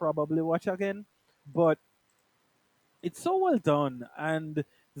I'd probably watch again, but it's so well done, and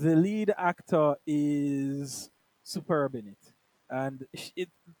the lead actor is superb in it, and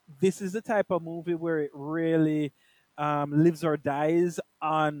this is the type of movie where it really lives or dies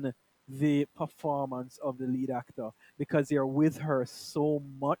on the performance of the lead actor, because you're with her so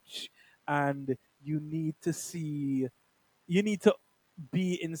much, and you need to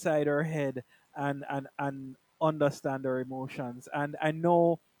be inside her head and understand her emotions. And I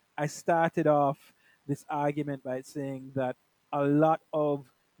know I started off this argument by saying that a lot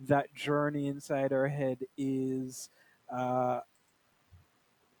of that journey inside her head is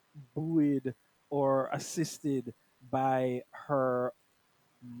buoyed or assisted by her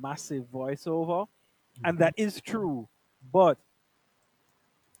massive voiceover, and that is true. But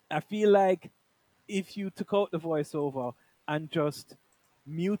I feel like if you took out the voiceover and just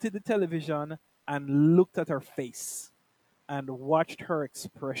muted the television and looked at her face and watched her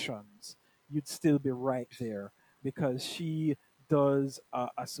expressions, you'd still be right there, because she does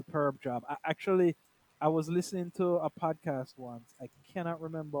a superb job. I was listening to a podcast once. I cannot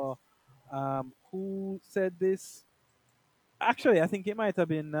remember who said this. Actually, I think it might have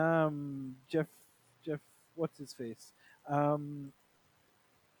been Jeff. What's his face?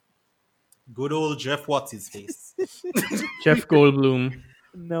 Good old Jeff, what's his face? Jeff Goldblum.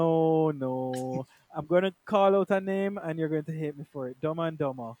 No. I'm going to call out a name, and you're going to hate me for it. Dumber and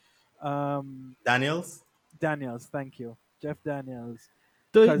Dumber. Daniels? Daniels, thank you. Jeff Daniels.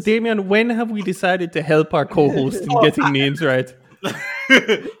 Damien, when have we decided to help our co-host in getting names right?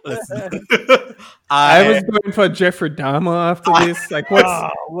 Listen, I was going for Jeffrey Dahmer after this. Like,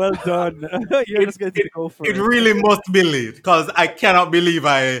 what's... well done. You're just going to go for it. It really must be late, because I cannot believe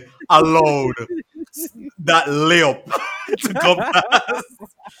I allowed that layup to come past.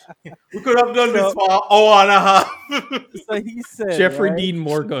 We could have done this So, for an hour and a half. so he said, Jeffrey right, Dean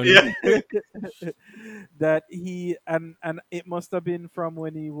Morgan. Yeah. that and it must have been from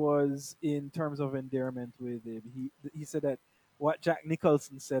when he was in Terms of Endearment with him. He said that what Jack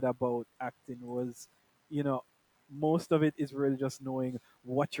Nicholson said about acting was, you know, most of it is really just knowing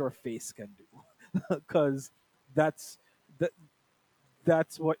what your face can do, because that's that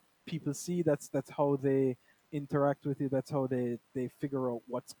that's what people see. That's how they interact with you. That's how they figure out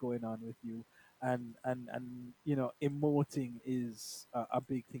what's going on with you. And you know, emoting is a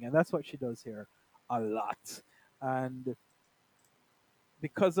big thing, and that's what she does here a lot. And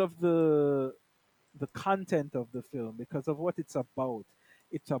because of the content of the film, because of what it's about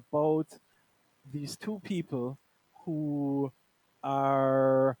these two people who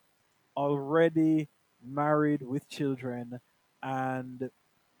are already married with children and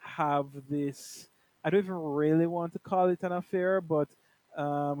have this, I don't even really want to call it an affair, but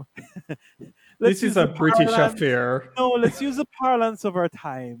um, let's This is use a the British parlance. affair. No, let's use the parlance of our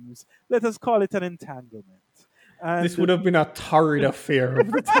times. Let us call it an entanglement. This And would have been a torrid affair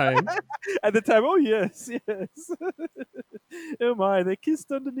of the time. at the time, oh yes, yes. Oh my, they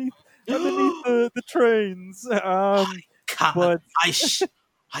kissed underneath the trains. But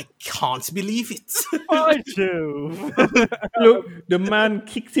I can't believe it. by Jove. Look, the man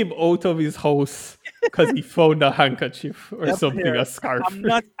kicked him out of his house because he found a handkerchief or Yep, something, here. a scarf. I'm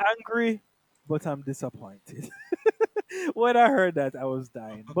not angry, but I'm disappointed. When I heard that, I was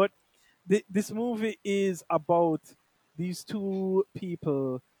dying. But this movie is about these two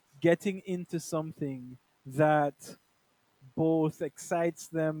people getting into something that both excites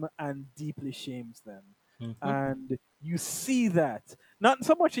them and deeply shames them. And you see that not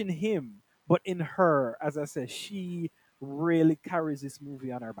so much in him, but in her. As I said, she really carries this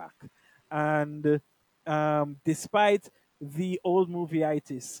movie on her back. And despite the old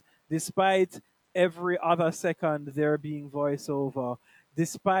movie-itis, despite every other second there being voiceover,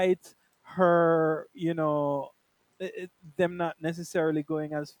 despite her, you know, them not necessarily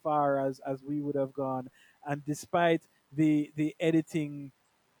going as far as we would have gone, and despite the editing,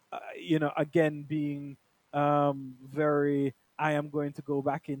 you know, again being very I am going to go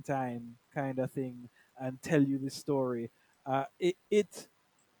back in time kind of thing and tell you this story. It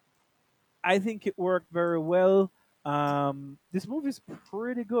I think it worked very well. This movie is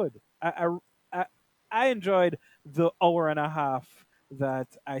pretty good. I I enjoyed the hour and a half that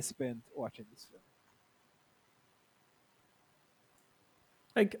I spent watching this film.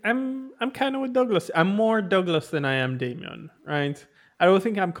 Like I'm kind of with Douglas. I'm more Douglas than I am Damien, right? I don't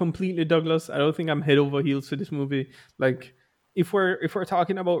think I'm completely Douglas. I don't think I'm head over heels for this movie. Like if we're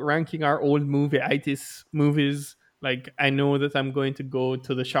talking about ranking our old movie itis movies, like I know that I'm going to go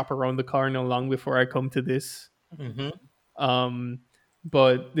to the shop around the corner long before I come to this. Mhm. Um,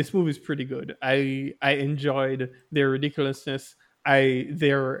 but this movie is pretty good. I enjoyed their ridiculousness.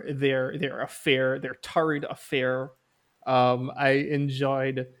 Their affair, their torrid affair. I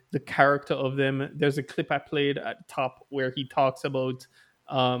enjoyed the character of them. There's a clip I played at the top where he talks about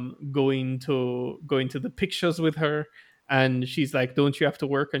going to the pictures with her, and she's like, "Don't you have to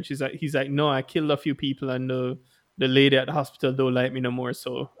work?" And he's like, "No, I killed a few people, and the lady at the hospital don't like me no more,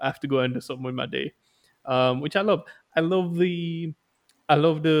 so I have to go and do something with my day." Which I love. I love the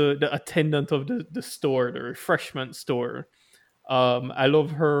attendant of the store, the refreshment store. I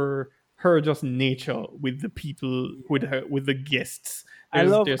love her just nature with the people, with the guests.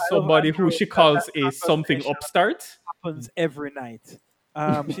 There's I love somebody who Andrew, she that calls a something conversation upstart. happens every night.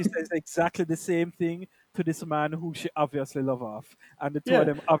 She says exactly the same thing to this man who she obviously love off, and the two of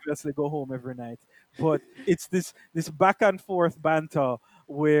Yeah. them obviously go home every night. But it's this back and forth banter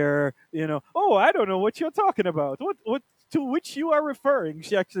where, you know, oh, I don't know what you're talking about. What to which you are referring?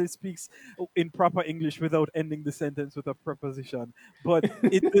 She actually speaks in proper English without ending the sentence with a preposition. But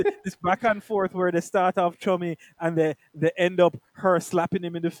this back and forth where they start off chummy and they end up her slapping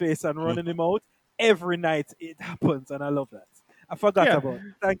him in the face and running him out. Every night it happens, and I love that. I forgot Yeah. about it.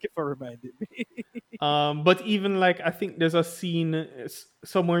 Thank you for reminding me. But even like I think there's a scene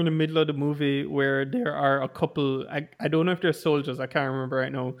somewhere in the middle of the movie where there are a couple. I don't know if they're soldiers. I can't remember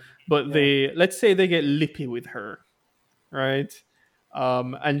right now. But they, let's say they get lippy with her, right?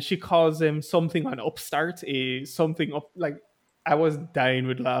 And she calls them something on upstart, a something up. Like I was dying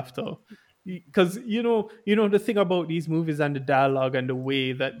with laughter because you know the thing about these movies and the dialogue and the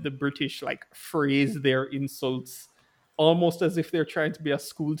way that the British like phrase their insults, almost as if they're trying to be a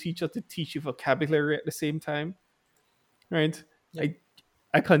school teacher to teach you vocabulary at the same time, right? Yeah.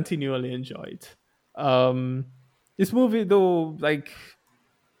 I continually enjoy it. This movie though, like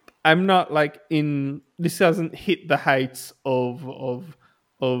I'm not like in this hasn't hit the heights of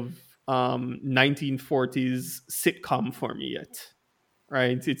of 1940s sitcom for me yet.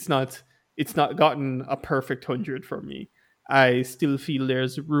 Right? It's not gotten a perfect 100 for me. I still feel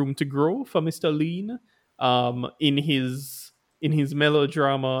there's room to grow for Mr. Lean in his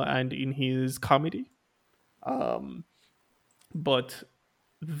melodrama and in his comedy. But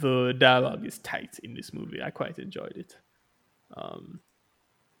the dialogue is tight in this movie. I quite enjoyed it.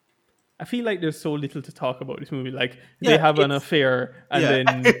 I feel like there's so little to talk about this movie. Like they have an affair and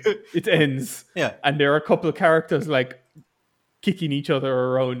then it ends. Yeah. And there are a couple of characters like kicking each other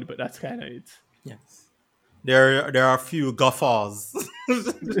around, but that's kind of it. Yes. There are a few guffaws.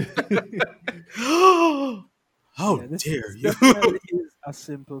 How this dare you? definitely is a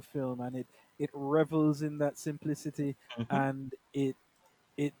simple film, and it revels in that simplicity, and it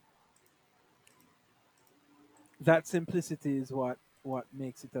that simplicity is what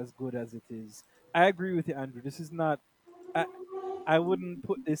makes it as good as it is. I agree with you, Andrew. This is not. I wouldn't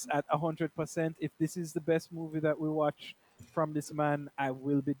put this at 100%. If this is the best movie that we watch from this man, I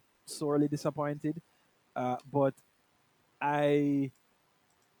will be sorely disappointed. But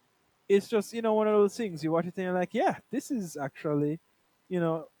it's just one of those things. You watch it and you're like, yeah, this is actually,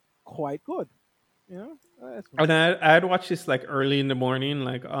 quite good. And I had watched this like early in the morning,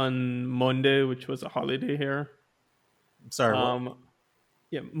 like on Monday, which was a holiday here. Sorry. What?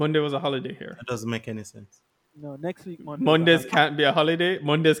 Yeah, Monday was a holiday here. That doesn't make any sense. No, next week Monday. Mondays can't be a holiday.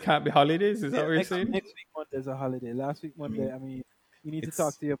 Mondays can't be holidays. Is that what you're saying? Next week Monday's a holiday. Last week Monday, I mean, you need to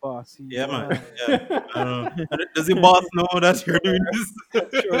talk to your boss. Man. Yeah. Does your boss know that you're doing this?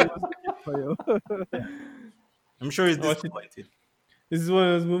 Sure, he was looking for you. I'm sure he's disappointed. This is one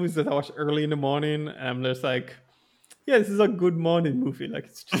of those movies that I watch early in the morning, and I'm just like, yeah, this is a good morning movie. Like,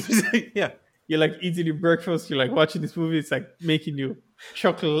 it's just, yeah. You're like eating your breakfast, you're like watching this movie, it's like making you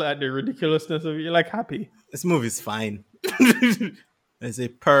chuckle at the ridiculousness of it. You're like happy. This movie's fine. It's a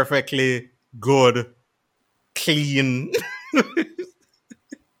perfectly good, clean,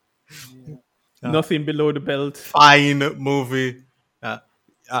 nothing below the belt. Fine movie.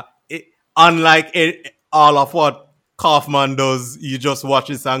 Unlike all of what Kaufman does, you just watch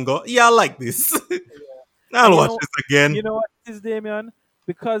this and go, yeah, I like this. I'll watch this again. You know what it is, Damien?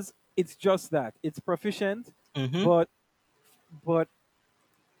 Because it's just that. It's proficient, but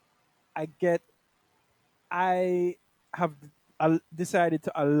I have decided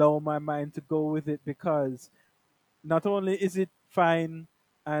to allow my mind to go with it because not only is it fine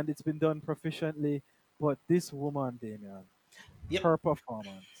and it's been done proficiently, but this woman, Damien, her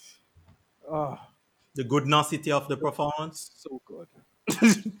performance. Oh, the goodnessity of the performance. So good.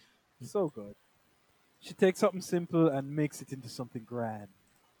 So good. She takes something simple and makes it into something grand.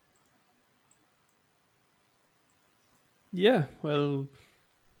 Yeah, well,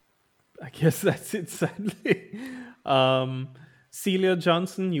 I guess that's it, sadly. Celia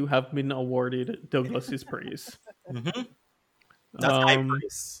Johnson, you have been awarded Douglas's praise. That's high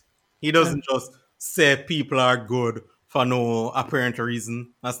praise. He doesn't just say people are good for no apparent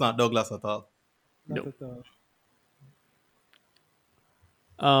reason. That's not Douglas at all. Not at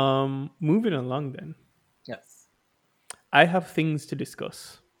all. Moving along then. Yes. I have things to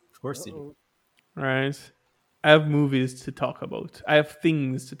discuss. Of course you do. Right. I have movies to talk about. I have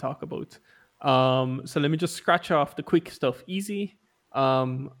things to talk about. So let me just scratch off the quick stuff easy.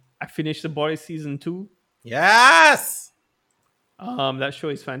 I finished The Boys season 2. Yes. That show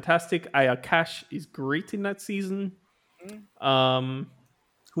is fantastic. Aya Cash is great in that season.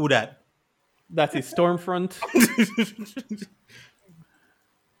 Who that? That is Stormfront.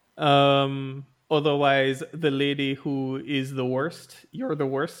 Otherwise, the lady who is the worst. You're the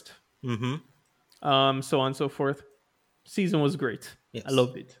worst. So on and so forth. Season was great. Yes. I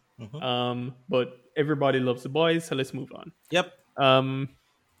loved it. But everybody loves The Boys, so let's move on. Yep.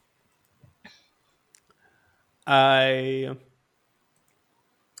 I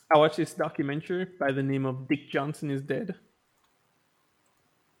watched this documentary by the name of Dick Johnson is Dead.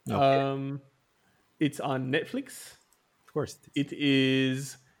 Okay. It's on Netflix. Of course. It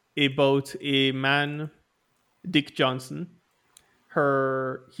is about a man, Dick Johnson.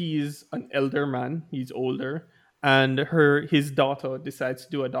 He's an elder man. He's older. And his daughter decides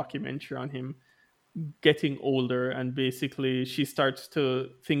to do a documentary on him getting older, and basically she starts to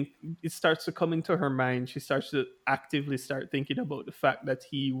think, it starts to come into her mind, she starts to actively start thinking about the fact that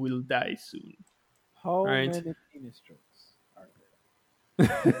he will die soon. How many penis strokes are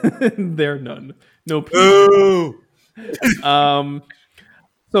there? There are none. No penis.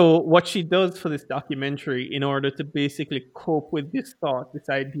 So what she does for this documentary, in order to basically cope with this thought, this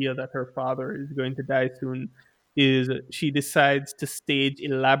idea that her father is going to die soon, is she decides to stage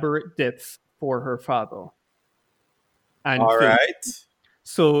elaborate deaths for her father. And all right.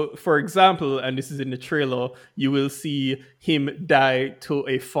 So, for example, and this is in the trailer, you will see him die to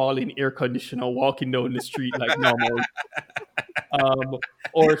a falling air conditioner walking down the street like normal.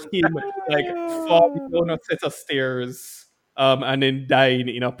 Or him like falling down a set of stairs and then dying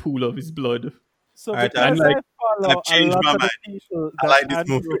in a pool of his blood. So All right, And because like, I follow I've a changed lot my of the mind. people I that like this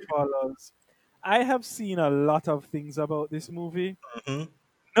Andrew movie. follows, I have seen a lot of things about this movie. Mhm.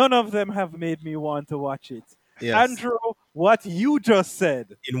 None of them have made me want to watch it. Yes. Andrew, what you just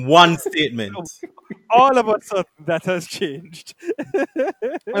said, In one statement. all of a sudden that has changed.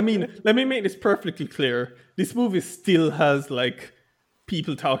 I mean, let me make this perfectly clear. This movie still has like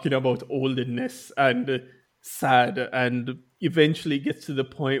people talking about oldness and sad, and eventually gets to the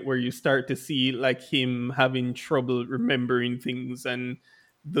point where you start to see like him having trouble remembering things, and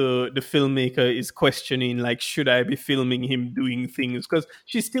the filmmaker is questioning like, should I be filming him doing things, because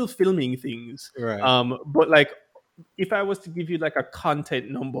she's still filming things. Right. But like, if I was to give you like a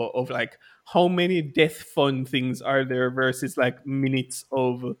content number of like how many death fun things are there versus like minutes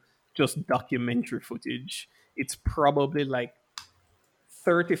of just documentary footage, it's probably like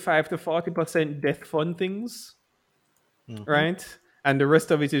 35 to 40% death fun things, right? And the rest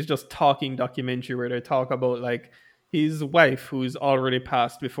of it is just talking documentary where they talk about like his wife who's already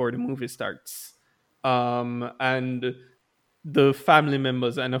passed before the movie starts, and the family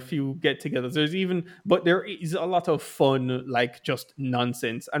members and a few get-togethers. But there is a lot of fun, like just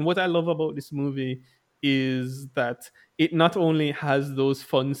nonsense. And what I love about this movie is that it not only has those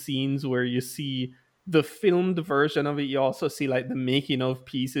fun scenes where you see the filmed version of it, you also see like the making of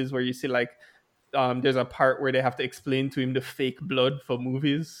pieces where you see like there's a part where they have to explain to him the fake blood for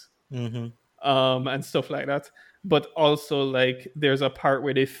movies, and stuff like that. But also like there's a part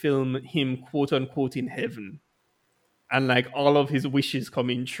where they film him quote unquote in heaven, and like all of his wishes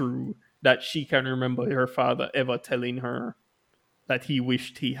coming true that she can remember her father ever telling her that he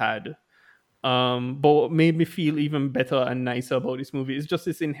wished he had. But what made me feel even better and nicer about this movie is just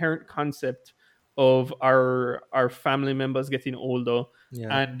this inherent concept of our family members getting older.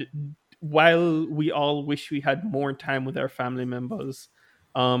 Yeah. And while we all wish we had more time with our family members,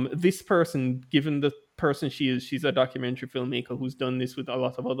 this person, given the person she is, she's a documentary filmmaker who's done this with a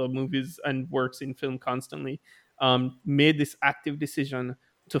lot of other movies and works in film constantly, made this active decision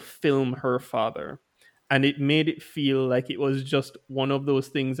to film her father. And it made it feel like it was just one of those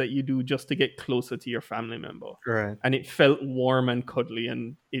things that you do just to get closer to your family member. Right. And it felt warm and cuddly,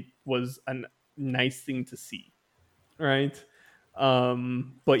 and it was a nice thing to see. Right.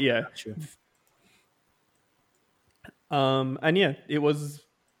 But yeah. Sure. And yeah, it was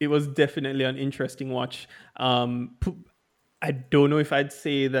definitely an interesting watch. I don't know if I'd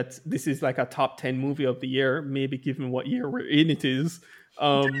say that this is like a top 10 movie of the year, maybe given what year we're in it is.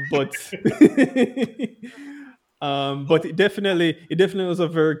 But but it definitely was a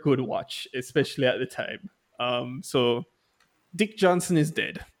very good watch, especially at the time. So Dick Johnson is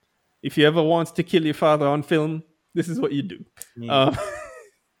dead. If you ever want to kill your father on film, this is what you do. I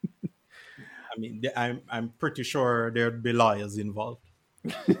mean, I'm pretty sure there'd be lawyers involved.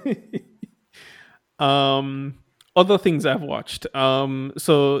 Other things I've watched.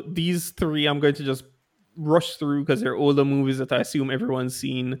 So these three I'm going to just rush through because they're older movies that I assume everyone's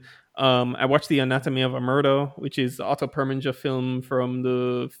seen. I watched The Anatomy of a Murder, which is the Otto Preminger film from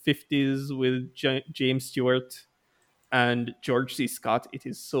the 50s with James Stewart and George C. Scott. It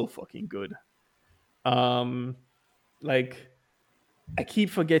is so fucking good. Like, I keep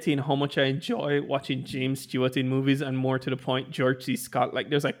forgetting how much I enjoy watching James Stewart in movies, and more to the point, George C. Scott. Like,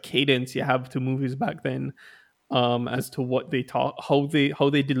 there's a cadence you have to movies back then, as to what they talk, how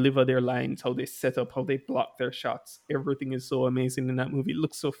they deliver their lines, how they set up, how they block their shots. Everything is so amazing in that movie. It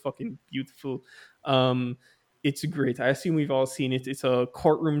looks so fucking beautiful. It's great. I assume we've all seen it. It's a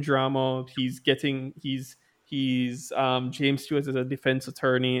courtroom drama. He's James Stewart is a defense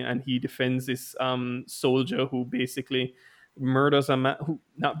attorney, and he defends this soldier who basically murders a man.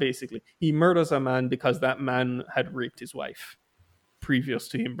 He murders a man because that man had raped his wife previous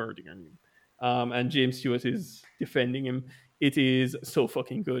to him murdering him. And James Stewart is defending him. It is so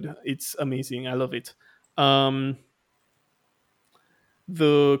fucking good. It's amazing. I love it.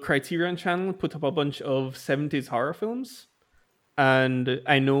 The Criterion Channel put up a bunch of 70s horror films. And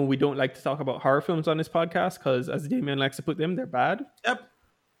I know we don't like to talk about horror films on this podcast because, as Damien likes to put them, they're bad. Yep.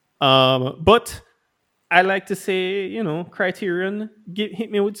 But I like to say, Criterion,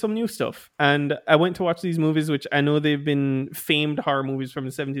 hit me with some new stuff. And I went to watch these movies, which I know they've been famed horror movies from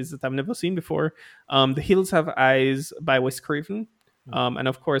the 70s that I've never seen before. The Hills Have Eyes by Wes Craven. And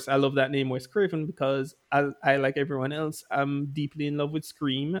of course, I love that name, Wes Craven, because I like everyone else, I'm deeply in love with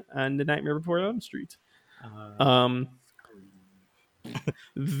Scream and The Nightmare Before Elm Street.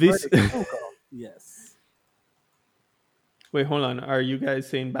 This. Freddy Krueger. Yes. Wait, hold on. Are you guys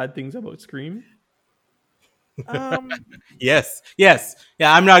saying bad things about Scream? Yes. Yeah,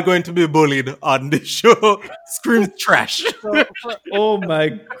 I'm not going to be bullied on this show. Scream's trash. So Oh my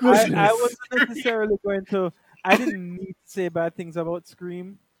goodness. I wasn't necessarily going to. I didn't need to say bad things about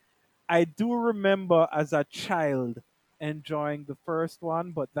Scream. I do remember as a child enjoying the first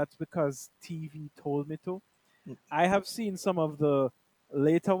one, but that's because TV told me to. I have seen some of the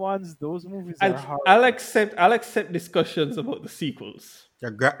later ones. Those movies are hard. I'll accept discussions about the sequels.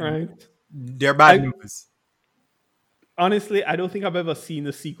 Right? They're bad movies. Honestly, I don't think I've ever seen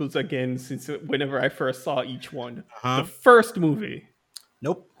the sequels again since whenever I first saw each one. Uh-huh. The first movie.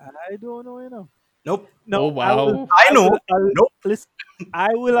 Nope. I don't know, Nope. No, Oh, wow. I know. Nope. Listen, I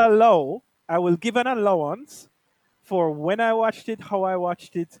will give an allowance for when I watched it, how I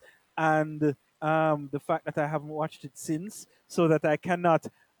watched it, and the fact that I haven't watched it since, so that I cannot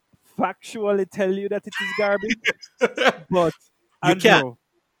factually tell you that it is garbage. But You Andrew, can't.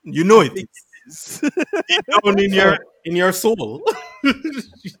 You know I it. think it is. Deep down in your soul.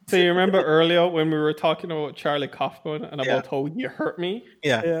 So you remember earlier when we were talking about Charlie Kaufman and about how he hurt me?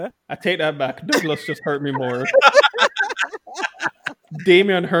 Yeah. Yeah. I take that back. Douglas just hurt me more.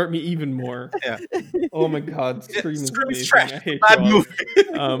 Damien hurt me even more. Yeah. Oh my god, Scream is Scream is amazing. trash. I hate Bad you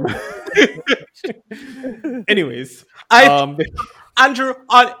all. Anyways, Andrew,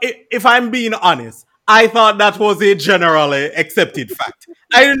 if I'm being honest, I thought that was a generally accepted fact.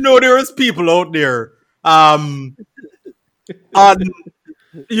 I didn't know there was people out there on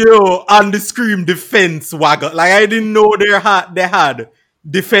the Scream defense wagon. Like I didn't know they had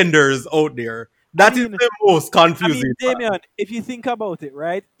defenders out there. That is the most confusing. Damien, if you think about it,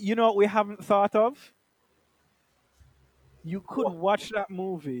 right? You know what we haven't thought of? You could watch that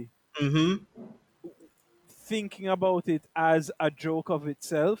movie thinking about it as a joke of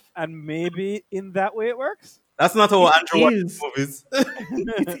itself, and maybe in that way it works. That's not how Andrew watches movies.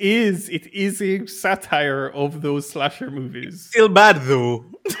 It is a satire of those slasher movies. Still bad though.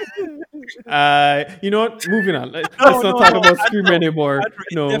 You know what? Moving on. Let's not talk about Scream anymore. Andrew,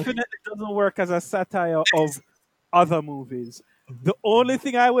 No. it definitely doesn't work as a satire of other movies. The only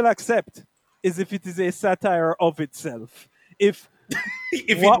thing I will accept is if it is a satire of itself. If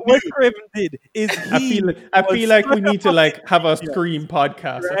what Wes Craven did is I feel like we need to have a Scream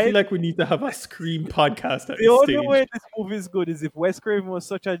podcast. Right? I feel like we need to have a Scream podcast at the this only stage. way this movie is good is if Wes Craven was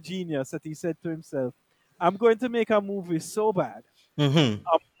such a genius that he said to himself, I'm going to make a movie so bad, a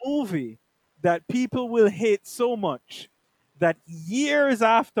movie that people will hate so much that years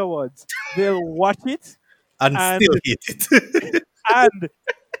afterwards they'll watch it and still hate it. and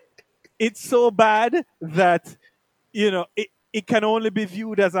it's so bad that it can only be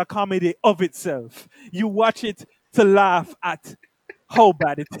viewed as a comedy of itself. You watch it to laugh at how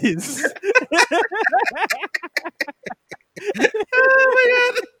bad it is. Oh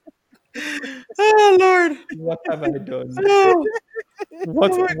my god! Oh Lord! What have I done? Oh.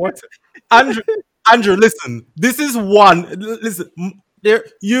 What? Andrew, listen. This is one. Listen,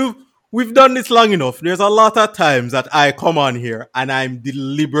 we've done this long enough. There's a lot of times that I come on here and I'm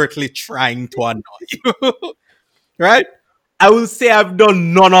deliberately trying to annoy you, right? I will say I've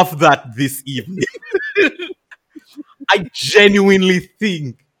done none of that this evening. I genuinely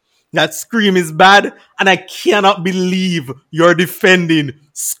think that Scream is bad, and I cannot believe you're defending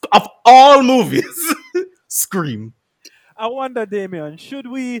of all movies, Scream. I wonder, Damien, should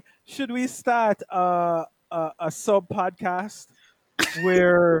we start a sub podcast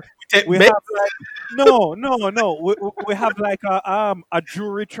where we have we have like a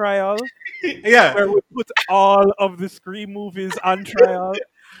jury trial, yeah, where we put all of the Scream movies on trial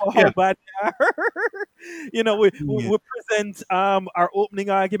for how bad they are. We present our opening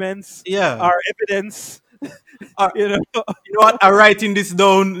arguments, our evidence. You know what? I'm writing this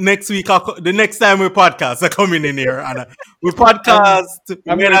down next week. The next time we podcast, I'm coming in here and we podcast.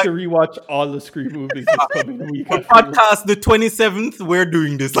 I'm going to rewatch all the Scream movies this coming week. We podcast the 27th. We're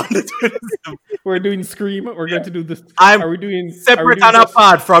doing this on the 27th. We're doing Scream. We're going to do this. Are we doing separate and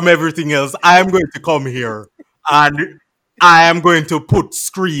apart from everything else? I am going to come here and I am going to put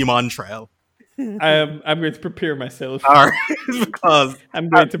Scream on trial. I'm going to prepare myself. All right, because I'm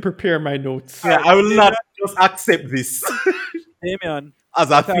going to prepare my notes. Yeah, I will not just accept this. Damien, as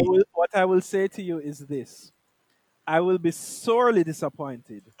a thing. what I will say to you is this: I will be sorely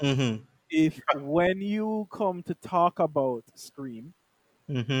disappointed if, when you come to talk about Scream,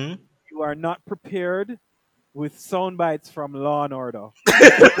 you are not prepared with sound bites from Law and Order.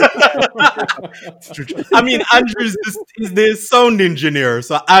 I mean, Andrew is the sound engineer,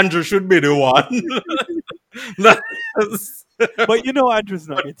 so Andrew should be the one. But you know Andrew's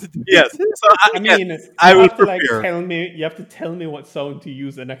not going to do Yes. it. So I mean, I you will have to like prepare. tell me. You have to tell me what sound to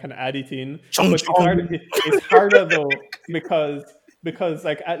use, and I can add it in. Chung But chung. it's harder though because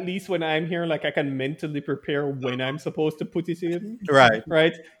like at least when I'm here, like I can mentally prepare when I'm supposed to put it in. Right.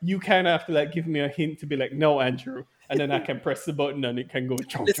 Right. You kind of have to like give me a hint to be like, no, Andrew, and then I can press the button and it can go.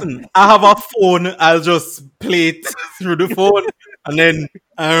 Chung, Listen, I have a phone. I'll just play it through the phone, and then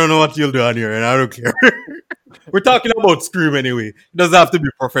I don't know what you'll do on here, and I don't care. We're talking about Scream anyway. It doesn't have to be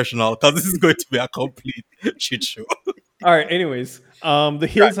professional because this is going to be a complete shit show. All right. Anyways, The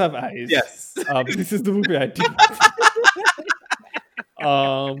Hills Have Eyes. Yes. This is the movie I did.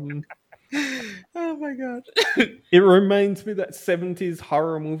 Oh my god. It reminds me that 70s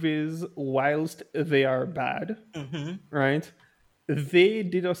horror movies, whilst they are bad, right? They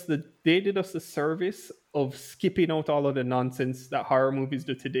did us the service of skipping out all of the nonsense that horror movies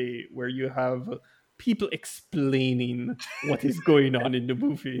do today, where you have people explaining what is going on in the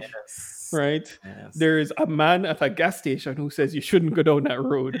movie. Yes. Right? Yes. There is a man at a gas station who says you shouldn't go down that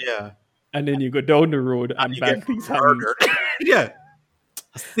road. Yeah. And then you go down the road and you bad get things happen. murdered. Yeah.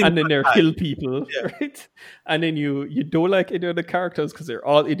 And then they kill Sympathize. people, Yeah. right? And then you don't like any of the characters because they're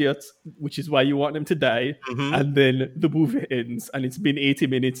all idiots, which is why you want them to die. And then the movie ends, and it's been 80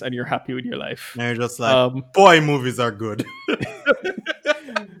 minutes, and you're happy with your life. And you're just like, boy, movies are good.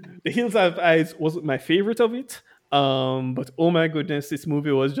 The Hills Have Eyes wasn't my favorite of it, but oh my goodness, this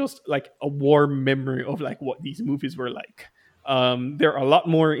movie was just like a warm memory of like what these movies were like. There are a lot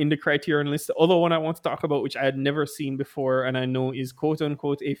more in the Criterion list. The other one I want to talk about, which I had never seen before, and I know is quote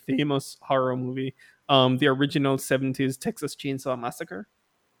unquote a famous horror movie, the original 70s Texas Chainsaw Massacre.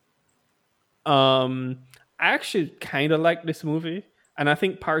 I actually kind of like this movie, and I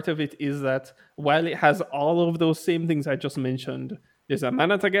think part of it is that while it has all of those same things I just mentioned, there's a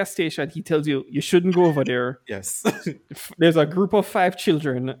man at a gas station. He tells you shouldn't go over there. Yes. There's a group of 5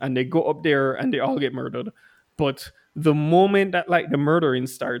 children, and they go up there and they all get murdered. But the moment that like the murdering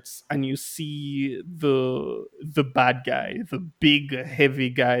starts, and you see the bad guy, the big heavy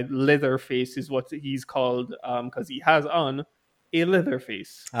guy, Leatherface is what he's called, because he has on a leather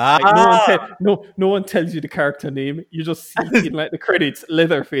face. Like, no one tells you the character name. You just see in like the credits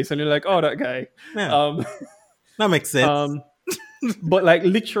Leatherface, and you're like, oh, that guy. Yeah. That makes sense. But like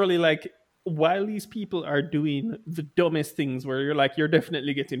literally, like while these people are doing the dumbest things, where you're like, you're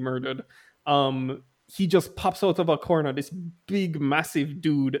definitely getting murdered, he just pops out of a corner, this big massive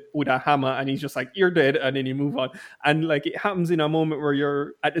dude with a hammer, and he's just like, you're dead, and then you move on. And like it happens in a moment where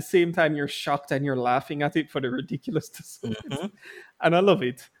you're at the same time you're shocked and you're laughing at it for the ridiculousness of it. And I love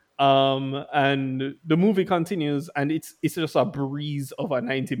it. And the movie continues, and it's just a breeze of a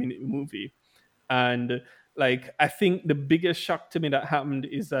 90-minute movie. And like I think the biggest shock to me that happened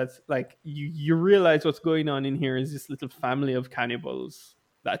is that like you realize what's going on in here is this little family of cannibals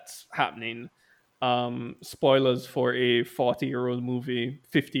that's happening. Spoilers for a 40-year-old movie,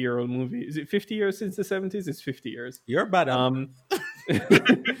 50-year-old movie. Is it 50 years since the 70s? It's 50 years. You're bad.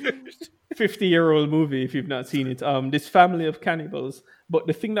 50-year-old movie if you've not seen it. This family of cannibals. But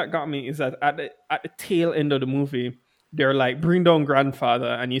the thing that got me is that at the tail end of the movie, they're like, bring down grandfather,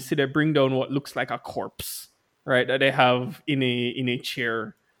 and you see they bring down what looks like a corpse, right? That they have in a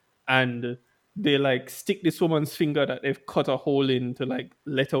chair, and they like stick this woman's finger that they've cut a hole in to like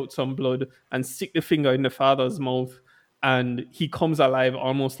let out some blood, and stick the finger in the father's mouth, and he comes alive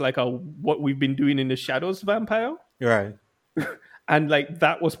almost like what we've been doing in the Shadows vampire. Right. And like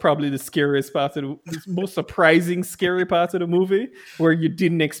that was probably the scariest part of the most surprising scary part of the movie, where you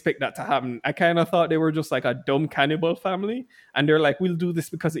didn't expect that to happen. I kind of thought they were just like a dumb cannibal family, and they're like, we'll do this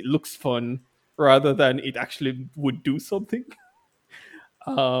because it looks fun rather than it actually would do something.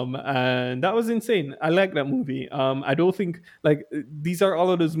 And that was insane. I like that movie. I don't think like these are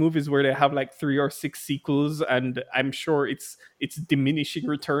all of those movies where they have like 3 or 6 sequels, and I'm sure it's diminishing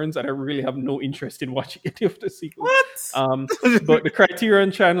returns, and I really have no interest in watching any of the sequels. What? But the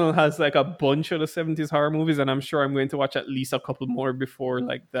Criterion Channel has like a bunch of the 70s horror movies, and I'm sure I'm going to watch at least a couple more before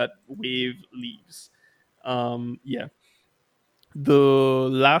like that wave leaves. Yeah. The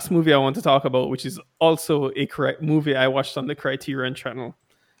last movie I want to talk about, which is also a correct movie I watched on the Criterion Channel,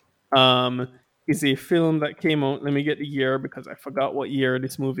 is a film that came out. Let me get the year because I forgot what year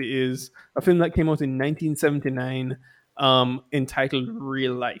this movie is. A film that came out in 1979, entitled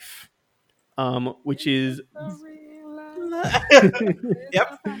Real Life, which is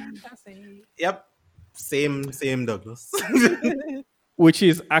Yep. Same Douglas. which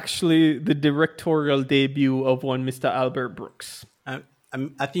is actually the directorial debut of one Mr. Albert Brooks.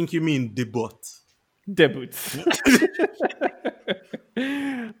 I think you mean debut. Debut.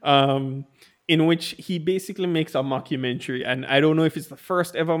 in which he basically makes a mockumentary. And I don't know if it's the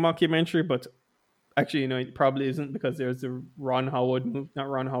first ever mockumentary, but actually, it probably isn't, because there's the Ron Howard movie, not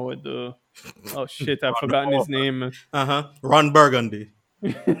Ron Howard, oh shit, I've forgotten his name. Ron Burgundy.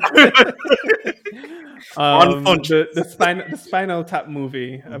 The Spinal Tap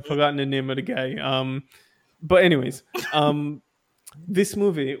movie. I've forgotten the name of the guy. But anyways, this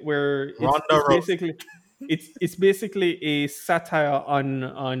movie where it's basically a satire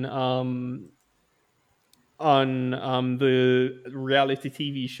on the reality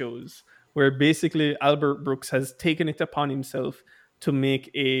TV shows, where basically Albert Brooks has taken it upon himself to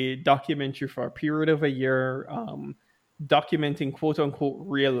make a documentary for a period of a year, documenting quote unquote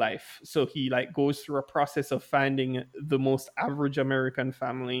real life. So he goes through a process of finding the most average American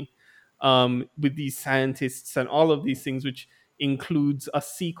family, with these scientists and all of these things, which includes a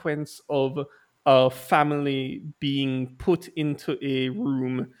sequence of a family being put into a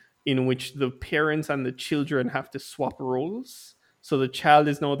room in which the parents and the children have to swap roles. So the child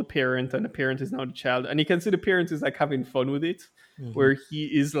is now the parent and the parent is now the child. And you can see the parent is having fun with it, where he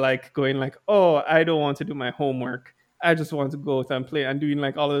is going oh, I don't want to do my homework. I just want to go out and play, and doing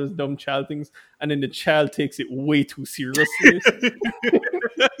all of those dumb child things. And then the child takes it way too seriously.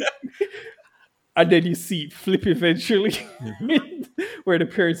 And then you see it flip eventually, where the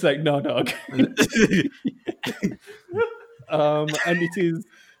parent's no, dog. And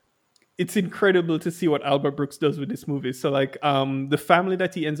it's incredible to see what Albert Brooks does with this movie. So the family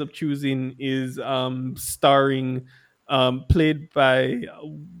that he ends up choosing is starring, played by,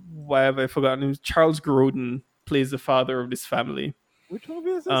 why have I forgotten him? Charles Grodin plays the father of this family. Which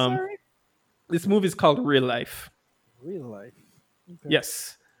movie is this, sorry? This movie is called Real Life. Real Life. Okay.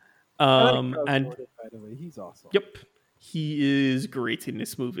 Yes. And Grodin, by the way, he's awesome. Yep. He is great in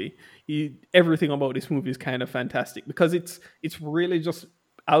this movie. Everything about this movie is kind of fantastic, because it's really just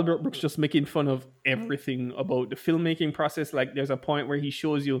Albert Brooks just making fun of everything about the filmmaking process. There's a point where he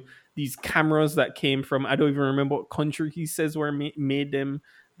shows you these cameras that came from, I don't even remember what country he says were made them,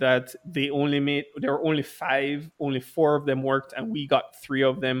 that there were only 5, only 4 of them worked, and we got 3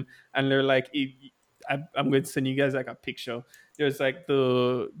 of them. And they're I'm going to send you guys a picture. There's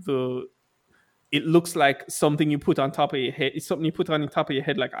it looks like something you put on top of your head. It's something you put on the top of your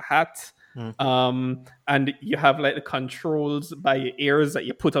head like a hat. And you have the controls by your ears that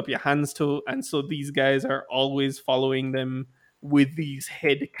you put up your hands to. And so these guys are always following them with these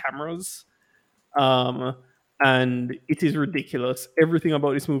head cameras. And it is ridiculous. Everything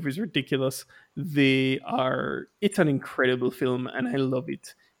about this movie is ridiculous. It's an incredible film, and I love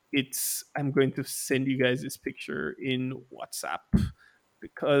it. I'm going to send you guys this picture in WhatsApp,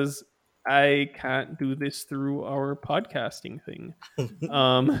 because I can't do this through our podcasting thing.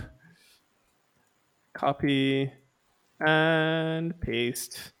 Copy and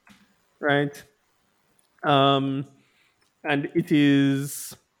paste, right? And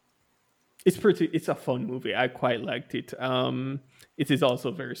it's a fun movie. I quite liked it. It is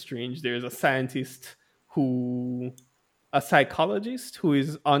also very strange. There's a scientist a psychologist who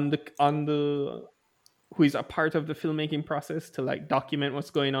is who is a part of the filmmaking process to document what's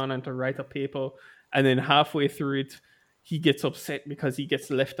going on and to write a paper. And then halfway through it, he gets upset because he gets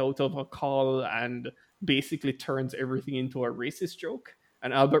left out of a call and basically turns everything into a racist joke.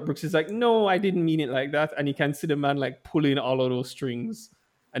 And Albert Brooks is no, I didn't mean it like that. And you can see the man pulling all of those strings,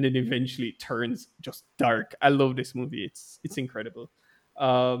 and then eventually it turns just dark. I love this movie. It's incredible.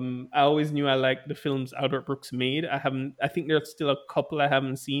 I always knew I liked the films Albert Brooks made. I think there's still a couple I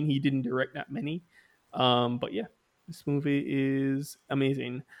haven't seen. He didn't direct that many. But yeah, this movie is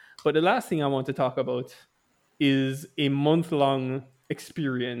amazing. But the last thing I want to talk about is a month-long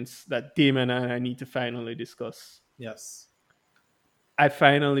experience that Damon and I need to finally discuss. Yes. I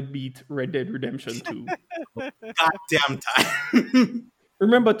finally beat Red Dead Redemption 2. Goddamn time.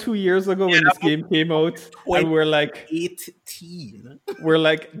 Remember 2 years ago when this game came out, and we're 18.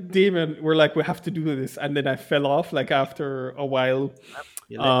 We're Damon, we have to do this. And then I fell off after a while.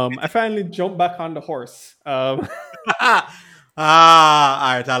 I finally jumped back on the horse. All right,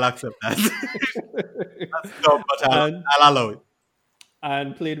 I'll accept that. That's dumb, but I'll allow it.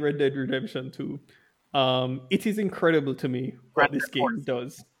 And played Red Dead Redemption 2. It is incredible to me what this game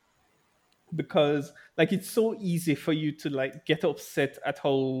does. Because it's so easy for you to get upset at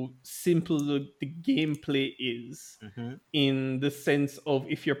how simple the gameplay is, in the sense of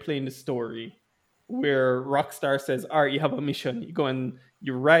if you're playing the story, where Rockstar says, all right, you have a mission, you go and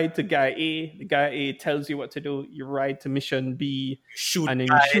you ride to guy A, the guy A tells you what to do, you ride to mission B, and then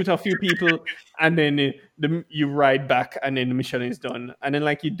you shoot a few people, and then you ride back, and then the mission is done. And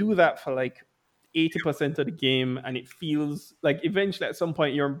then you do that for 80% of the game, and it feels like eventually at some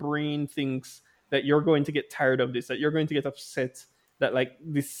point your brain thinks that you're going to get tired of this, that you're going to get upset that like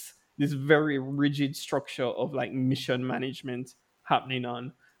this very rigid structure of like mission management happening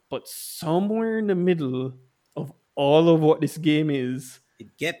on. But somewhere in the middle of all of what this game is,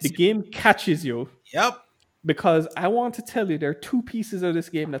 It gets the you. game catches you. Yep. Because I want to tell you, there are two pieces of this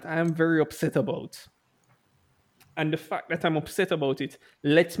game that I am very upset about. And the fact that I'm upset about it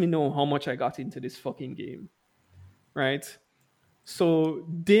lets me know how much I got into this fucking game. Right? So,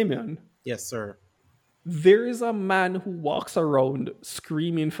 Damien. Yes, sir. There is a man who walks around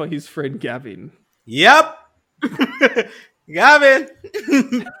screaming for his friend Gavin. Yep. Gavin.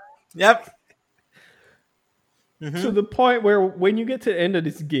 Yep. To the point where when you get to the end of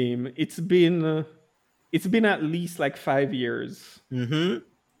this game, it's been at least like 5 years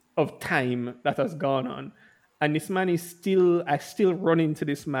of time that has gone on. And this man is I still run into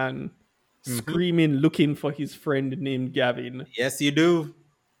this man screaming, looking for his friend named Gavin. Yes, you do.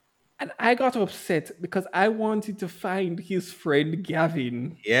 And I got upset because I wanted to find his friend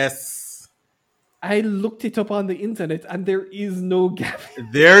Gavin. Yes. I looked it up on the internet and there is no Gavin.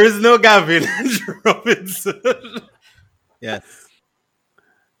 There is no Gavin Robinson. Yes.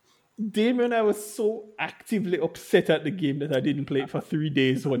 Damien, I was so actively upset at the game that I didn't play it for 3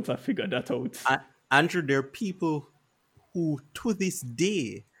 days once I figured that out. Andrew, there are people who, to this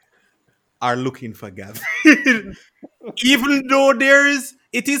day, are looking for Gavin. Even though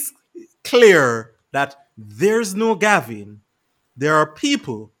it is clear that there's no Gavin, there are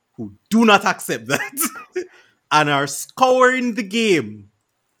people who do not accept that and are scouring the game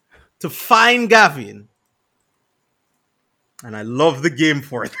to find Gavin. And I love the game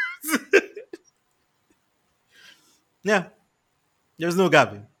for it. Yeah. There's no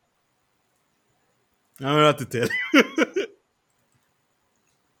Gavin. I don't know what to tell you.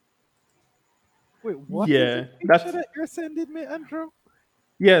 Wait, what? Yeah, Is the picture that you're sending me, Andrew?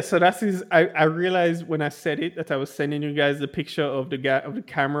 Yeah, so that's his. I realized when I said it that I was sending you guys the picture of the guy of the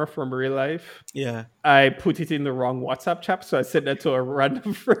camera from real life. Yeah. I put it in the wrong WhatsApp chat, so I sent that to a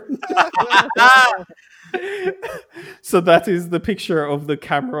random friend. So that is the picture of the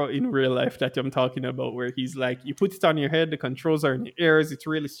camera in real life that I'm talking about, where he's like, you put it on your head, the controls are in your ears. It's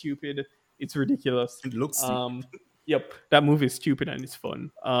really stupid. It's ridiculous. It looks stupid. Yep, that movie is stupid and it's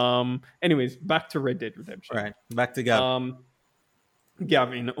fun. Anyways, back to Red Dead Redemption. Right, back to Gavin.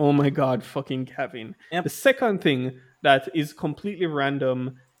 Gavin, oh my god, fucking Gavin. Yep. The second thing that is completely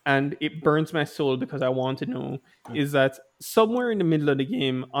random and it burns my soul because I want to know is that somewhere in the middle of the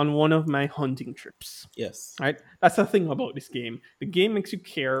game on one of my hunting trips. Yes. Right? That's the thing about this game. The game makes you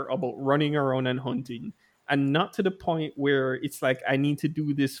care about running around and hunting. And not to the point where it's like, I need to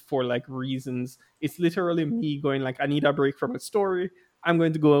do this for like reasons. It's literally me going like, I need a break from the story. I'm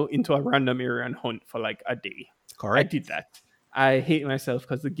going to go into a random area and hunt for like a day. Correct. I did that. I hate myself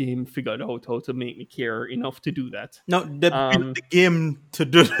because the game figured out how to make me care enough to do that. No, they built the game to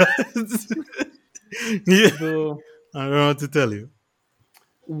do that. Yeah. So, I don't know what to tell you.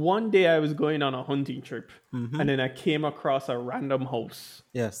 One day I was going on a hunting trip and then I came across a random house.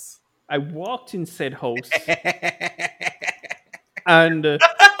 Yes. I walked in said house and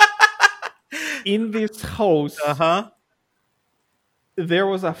in this house, there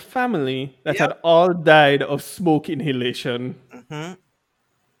was a family that had all died of smoke inhalation.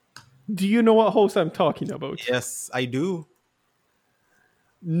 Do you know what house I'm talking about? Yes, I do.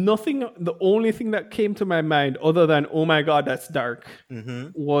 Nothing, the only thing that came to my mind other than, oh my God, that's dark,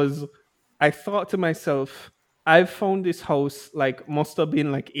 was I thought to myself, I've found this house like must have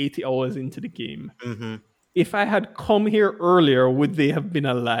been like 80 hours into the game. If I had come here earlier, would they have been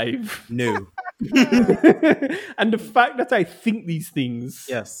alive? No. And the fact that I think these things,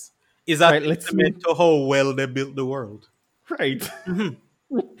 yes, is that right, let's testament to how well they built the world. Right.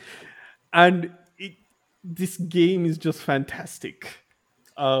 And this game is just fantastic.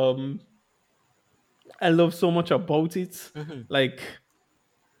 I love so much about it. Like,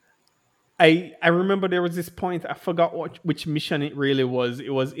 I remember there was this point, I forgot which mission it really was.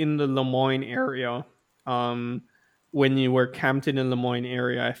 It was in the Lemoyne area. When you were camped in the Lemoyne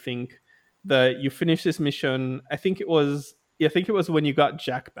area, I think that you finished this mission. I think it was when you got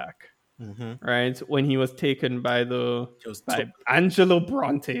Jack back. Right? When he was taken by Angelo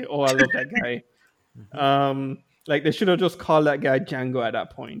Bronte. Oh, I love that guy. Like they should have just called that guy Django at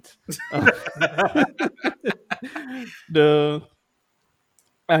that point.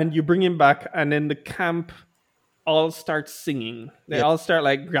 And you bring him back, and then the camp all starts singing. They all start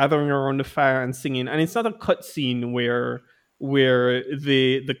like gathering around the fire and singing. And it's not a cutscene where where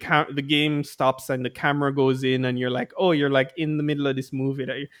the game stops and the camera goes in and you're like, oh, you're like in the middle of this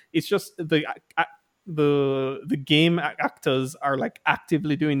movie. It's just the game actors are like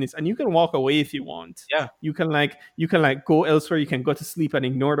actively doing this, and you can walk away if you want. Yeah. You can like go elsewhere. You can go to sleep and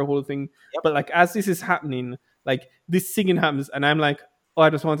ignore the whole thing. Yep. But like as this is happening, like this singing happens, and I'm like, oh,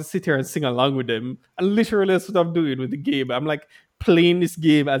 I just want to sit here and sing along with them. And literally that's what I'm doing with the game. I'm like playing this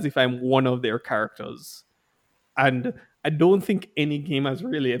game as if I'm one of their characters. And I don't think any game has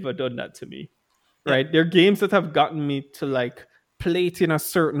really ever done that to me. Right? There are games that have gotten me to like play it in a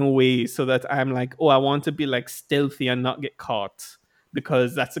certain way so that I'm like, oh, I want to be like stealthy and not get caught,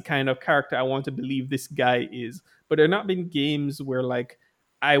 because that's the kind of character I want to believe this guy is. But there have not been games where like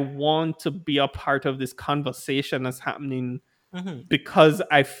I want to be a part of this conversation that's happening because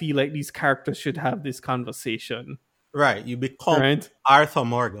I feel like these characters should have this conversation. Right. You become Arthur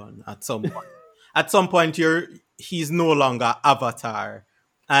Morgan at some point. At some point, he's no longer Avatar.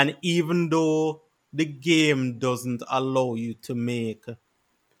 And even though the game doesn't allow you to make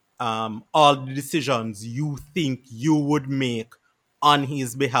all the decisions you think you would make on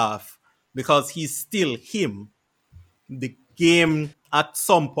his behalf, because he's still him, the game at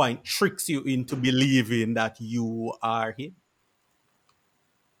some point tricks you into believing that you are him.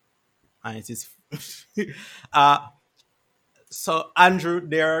 And it is so Andrew,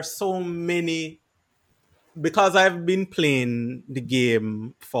 there are so many, because I've been playing the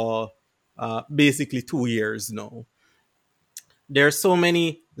game for basically 2 years now. There are so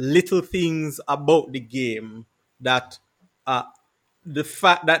many little things about the game that the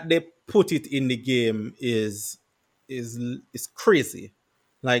fact that they put it in the game is crazy.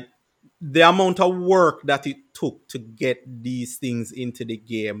 Like the amount of work that it took to get these things into the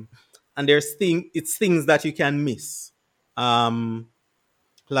game, and it's things that you can miss. Part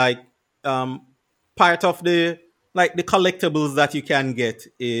of the collectibles that you can get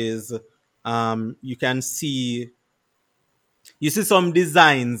is you see some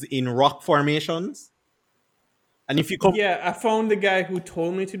designs in rock formations, and if you come, I found the guy who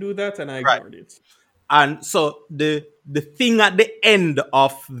told me to do that, and I ignored it. And so the thing at the end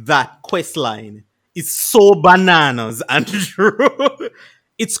of that quest line is so bananas, Andrew.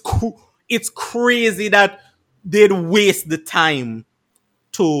 It's crazy that they'd waste the time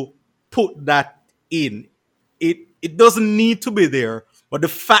to put that in. It doesn't need to be there, but the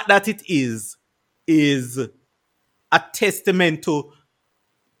fact that it is a testament to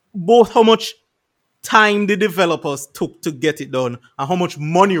both how much time the developers took to get it done and how much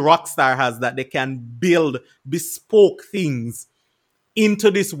money Rockstar has that they can build bespoke things into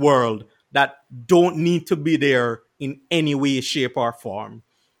this world that don't need to be there in any way, shape, or form.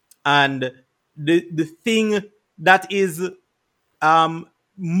 And the thing that is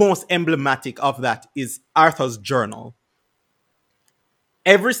most emblematic of that is Arthur's journal.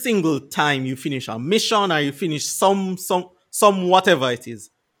 Every single time you finish a mission or you finish some whatever it is,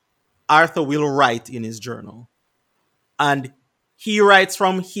 Arthur will write in his journal. And he writes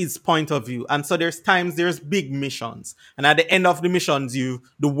from his point of view. And so there's big missions. And at the end of the missions,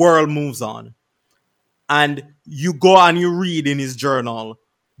 the world moves on. And you go and you read in his journal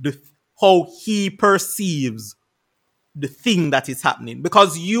how he perceives the thing that is happening.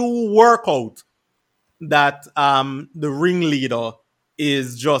 Because you work out that the ringleader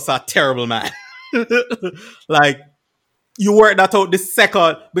is just a terrible man. Like, you work that out the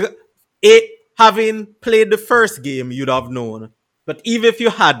second. Because having played the first game, you'd have known. But even if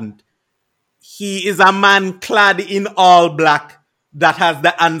you hadn't, he is a man clad in all black that has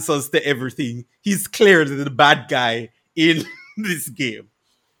the answers to everything. He's clearly the bad guy in this game.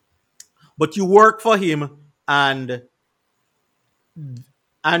 But you work for him, and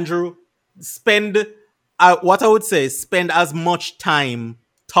Andrew, spend as much time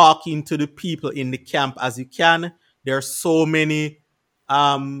talking to the people in the camp as you can. There are so many,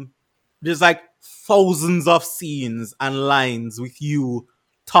 there's like thousands of scenes and lines with you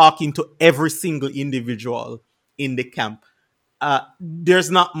talking to every single individual in the camp.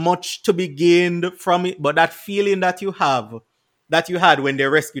 There's not much to be gained from it, but that feeling that you had when they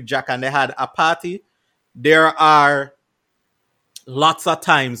rescued Jack and they had a party, there are lots of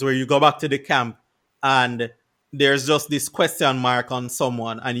times where you go back to the camp and there's just this question mark on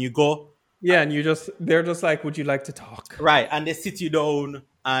someone, and you go, yeah, and they're just like, would you like to talk? Right, and they sit you down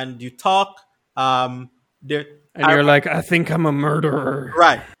and you talk. And you're like, I think I'm a murderer.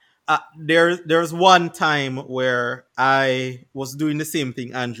 Right. There's one time where I was doing the same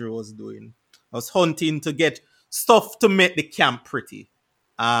thing Andrew was doing. I was hunting to get stuff to make the camp pretty,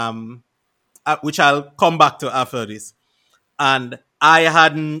 which I'll come back to after this. And I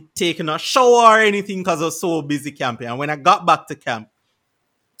hadn't taken a shower or anything because I was so busy camping. And when I got back to camp,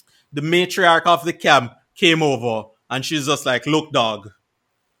 the matriarch of the camp came over and she's just like, look, dog,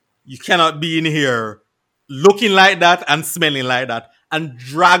 you cannot be in here looking like that and smelling like that, and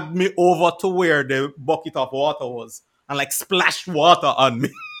dragged me over to where the bucket of water was and like splashed water on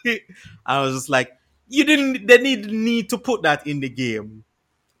me. I was just like, they didn't need to put that in the game,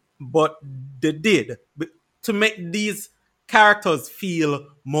 but they did to make these characters feel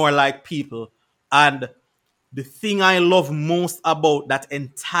more like people. And the thing I love most about that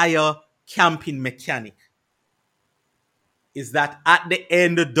entire camping mechanic is that at the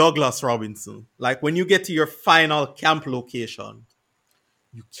end of Douglas Robinson, like when you get to your final camp location,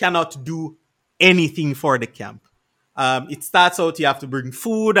 you cannot do anything for the camp. It starts out, you have to bring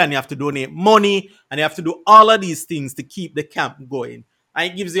food and you have to donate money and you have to do all of these things to keep the camp going.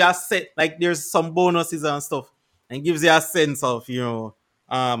 And it gives you a set, like there's some bonuses and stuff, and it gives you a sense of, you're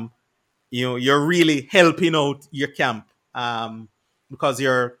really helping out your camp, because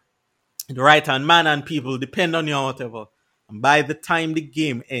you're the right hand man and people depend on you or whatever. And by the time the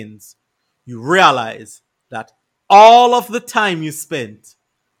game ends, you realize that all of the time you spent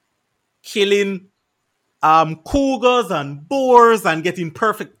killing cougars and boars and getting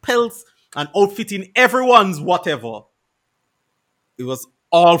perfect pelts and outfitting everyone's whatever, it was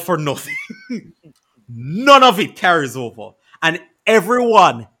all for nothing. None of it carries over. And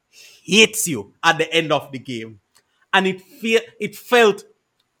everyone hates you at the end of the game. And it felt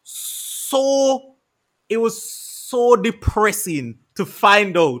so, it was so depressing to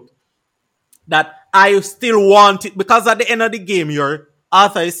find out that I still want it, because at the end of the game, your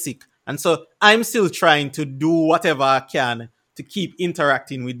Arthur is sick. And so I'm still trying to do whatever I can to keep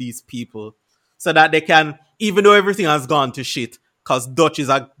interacting with these people so that they can, even though everything has gone to shit, because Dutch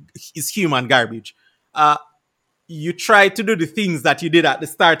is human garbage, you try to do the things that you did at the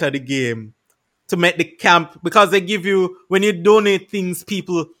start of the game to make the camp, because they give you, when you donate things,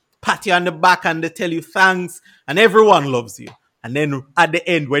 people pat you on the back and they tell you thanks and everyone loves you. And then at the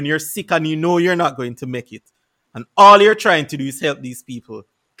end, when you're sick and you know you're not going to make it, and all you're trying to do is help these people,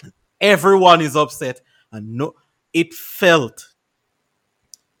 everyone is upset. And no, I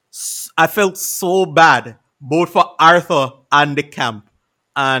felt so bad, both for Arthur and the camp.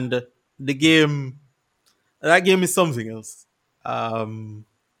 And the game, that game is something else.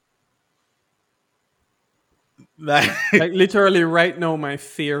 Like literally right now, my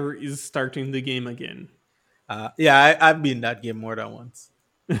fear is starting the game again. I've been in that game more than once.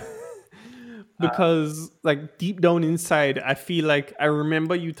 Because like deep down inside, I feel like I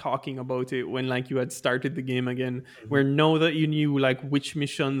remember you talking about it when like you had started the game again, where now that you knew like which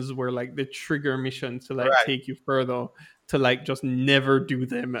missions were like the trigger mission to like take you further, to like just never do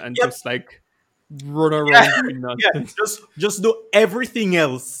them and just like run around doing nothing. Just do everything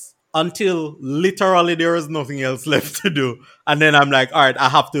else until literally there is nothing else left to do. And then I'm like, all right, I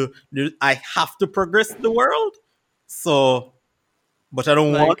have to progress the world. So, but I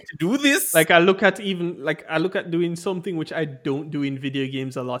don't want to do this. Like I look at doing something which I don't do in video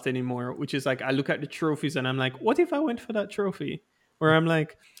games a lot anymore, which is like I look at the trophies and I'm like, what if I went for that trophy? Where I'm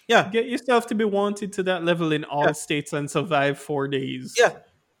like, get yourself to be wanted to that level in all states and survive 4 days. Yeah.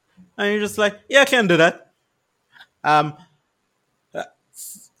 And you're just like, I can do that.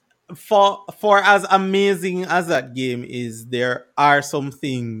 For as amazing as that game is, there are some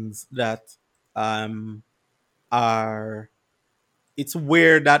things that are, it's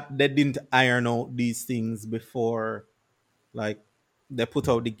weird that they didn't iron out these things before like they put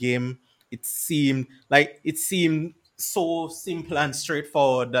out the game. It seemed so simple and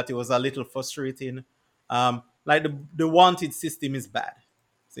straightforward that it was a little frustrating. Like the wanted system is bad.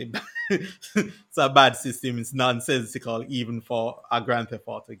 It's a bad system. It's nonsensical even for a Grand Theft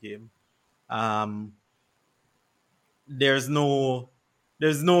Auto game. There's no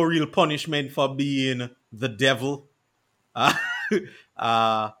real punishment for being the devil.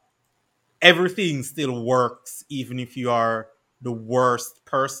 Everything still works even if you are the worst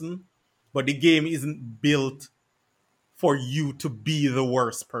person, but the game isn't built for you to be the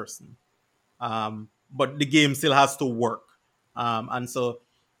worst person. But the game still has to work. And so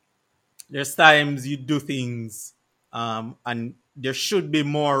there's times you do things and there should be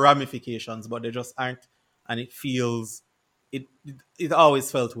more ramifications, but there just aren't. And it always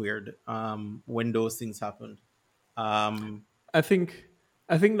felt weird when those things happened. I think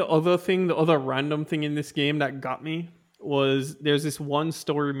the other random thing in this game that got me was there's this one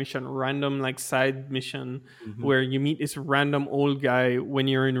story mission, random like side mission, where you meet this random old guy when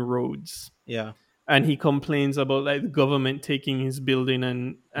you're in Rhodes. Yeah. and he complains about like the government taking his building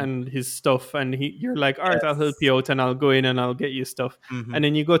and his stuff, and you're like, all right, I'll help you out, and I'll go in and I'll get you stuff. Mhm. And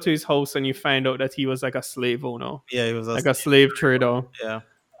then you go to his house and you find out that he was like a slave owner, Yeah, he was like a slave trader. Yeah.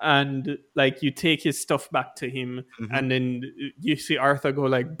 And like you take his stuff back to him, Mhm. and then you see Arthur go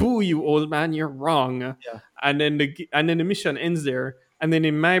like, "Boo, you old man, you're wrong." Yeah. And then the mission ends there. And then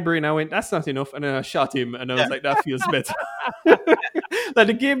in my brain, I went, "That's not enough," and then I shot him, and I was like, "That feels better." Like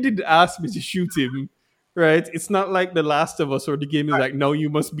the game didn't ask me to shoot him, right? It's not like The Last of Us, or the game is like, "No, you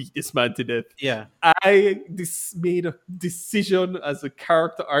must beat this man to death." Yeah. I made a decision as a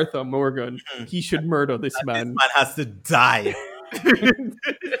character, Arthur Morgan. He should murder this man. This man has to die.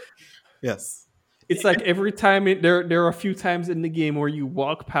 Yes. It's like every time there are a few times in the game where you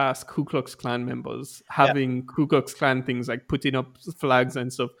walk past Ku Klux Klan members having Ku Klux Klan things like putting up flags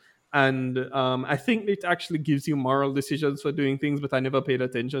and stuff. And I think it actually gives you moral decisions for doing things, but I never paid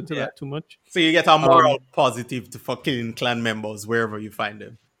attention to that too much. So you get a moral positive for killing clan members wherever you find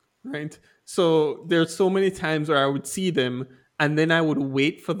them. Right. So there's so many times where I would see them, and then I would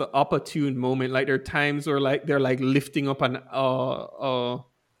wait for the opportune moment. Like there are times where like they're like lifting up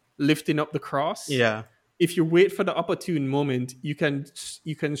lifting up the cross. Yeah. If you wait for the opportune moment, you can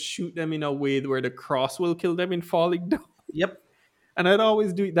shoot them in a way where the cross will kill them in falling down. Yep. And I'd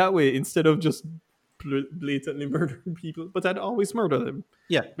always do it that way instead of just blatantly murdering people. But I'd always murder them.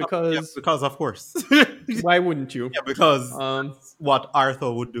 Yeah. Because of course. Why wouldn't you? Yeah, because that's what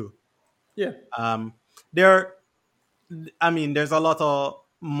Arthur would do. Yeah. There's a lot of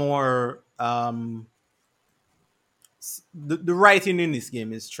more. The writing in this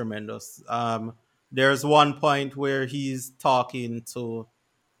game is tremendous. There's one point where he's talking to,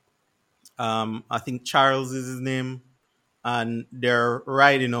 I think Charles is his name, and they're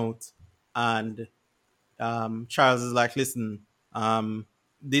riding out, and Charles is like, "Listen,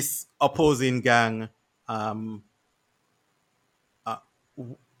 this opposing gang, I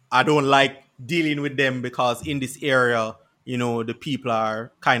don't like dealing with them because in this area, the people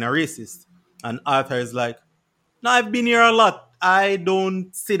are kind of racist." And Arthur is like, "No, I've been here a lot. I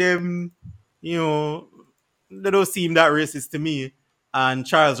don't see them, they don't seem that racist to me." And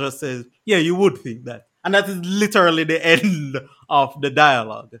Charles just says, "Yeah, you would think that." And that is literally the end of the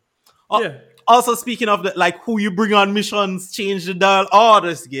dialogue. Yeah. Also, speaking of who you bring on missions, change the dial. Oh,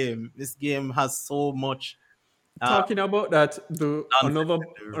 this game has so much. Talking about that,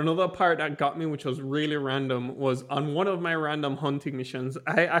 another part that got me, which was really random, was on one of my random hunting missions.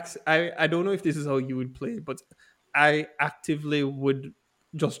 I don't know if this is how you would play, but I actively would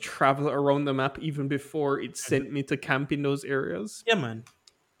just travel around the map even before it sent me to camp in those areas. Yeah, man.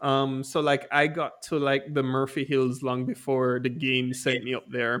 So like I got to like the Murphy Hills long before the game sent me up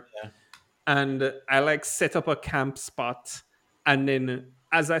there. Yeah. And I like set up a camp spot, and then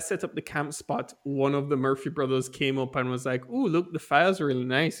as I set up the camp spot, one of the Murphy brothers came up and was like, "Ooh, look, the fire's really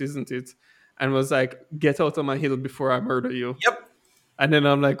nice, isn't it?" And was like, "Get out of my hill before I murder you." Yep. And then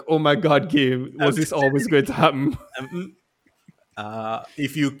I'm like, "Oh my God, game, was this always going to happen?"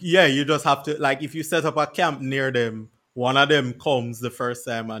 You just have to, if you set up a camp near them, one of them comes the first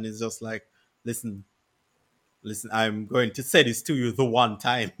time and is just like, listen, I'm going to say this to you the one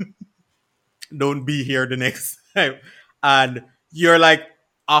time. Don't be here the next time. And you're like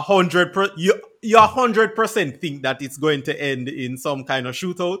 100%, you 100% think that it's going to end in some kind of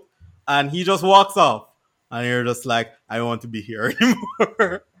shootout, and he just walks off, and you're just like, I don't want to be here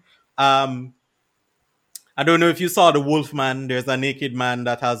anymore. I don't know if you saw the Wolfman. There's a naked man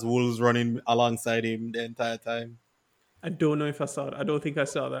that has wolves running alongside him the entire time. I don't know if I saw it. I don't think I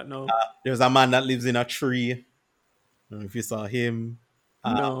saw that. No. There's a man that lives in a tree. I don't know if you saw him.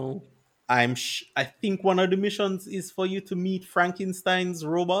 No. I think one of the missions is for you to meet Frankenstein's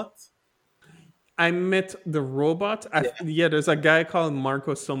robot. I met the robot. There's a guy called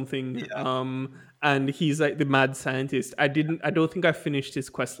Marco something. Yeah. And he's like the mad scientist. I don't think I finished his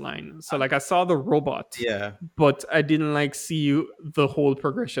quest line. So I saw the robot. Yeah. But I didn't see the whole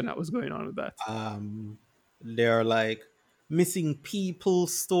progression that was going on with that. There are missing people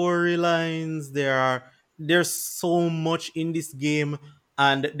storylines. There's so much in this game,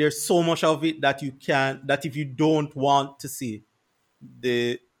 and there's so much of it that if you don't want to see,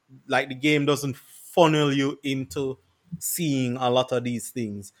 the game doesn't funnel you into seeing a lot of these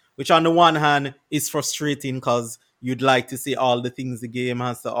things, which on the one hand is frustrating because you'd like to see all the things the game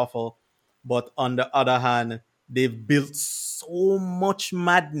has to offer, but on the other hand, they've built so much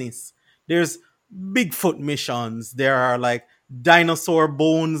madness. There's Bigfoot missions. There are dinosaur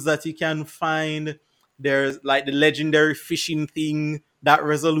bones that you can find. There's the legendary fishing thing. That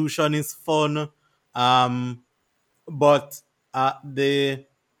resolution is fun. But the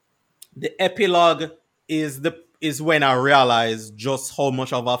The epilogue is when I realized just how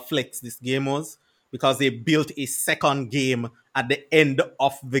much of a flex this game was, because they built a second game at the end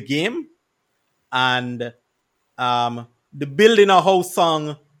of the game, and the Building a House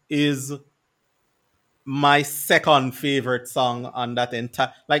song is my second favorite song on that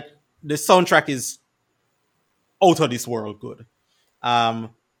entire. Like, the soundtrack is out of this world good.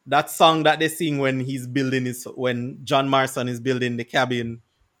 That song that they sing when John Marston is building the cabin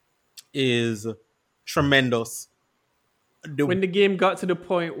is tremendous. When the game got to the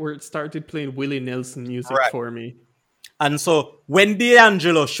point where it started playing Willie Nelson music Right. for me. And so when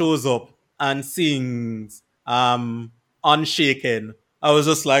D'Angelo shows up and sings Unshaken, I was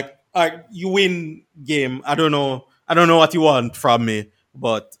just like, all right, you win, game. I don't know what you want from me,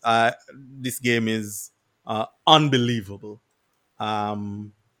 but this game is unbelievable.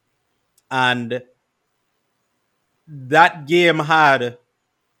 And that game had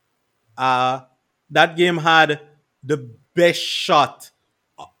the best shot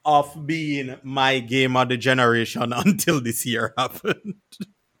of being my game of the generation until this year happened.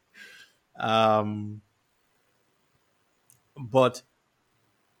 But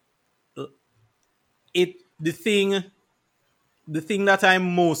the thing that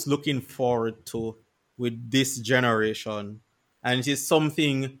I'm most looking forward to with this generation, and it is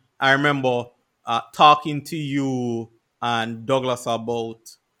something I remember talking to you and Douglas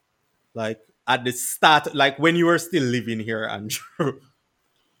about, like at the start, like when you were still living here, Andrew.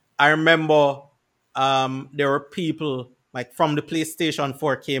 I remember there were people like from the PlayStation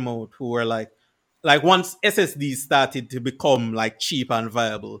 4 came out who were like once SSD started to become like cheap and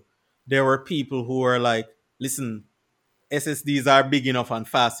viable, there were people who were like, listen, SSDs are big enough and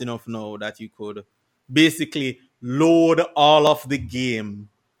fast enough now that you could basically load all of the game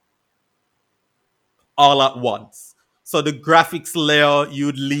all at once. So the graphics layer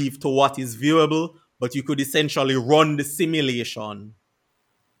you'd leave to what is viewable, but you could essentially run the simulation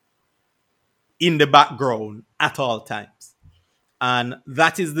in the background at all times. And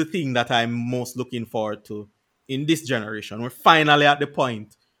that is the thing that I'm most looking forward to in this generation. We're finally at the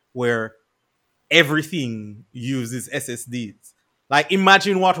point where everything uses SSDs. Like,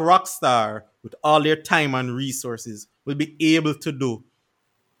 imagine what Rockstar, with all their time and resources, will be able to do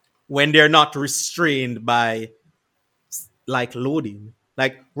when they're not restrained by like loading.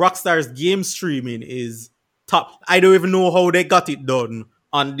 Like, Rockstar's game streaming is top. I don't even know how they got it done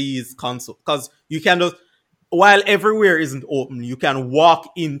on these consoles, because you can just, while everywhere isn't open, you can walk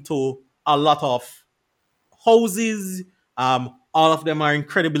into a lot of houses. All of them are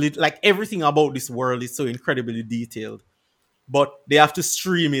incredibly, like, everything about this world is so incredibly detailed, but they have to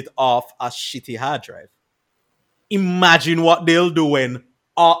stream it off a shitty hard drive. Imagine what they'll do when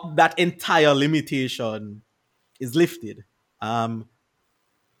that entire limitation is lifted. And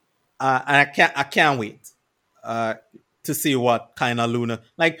I can't wait to see what kind of Luna,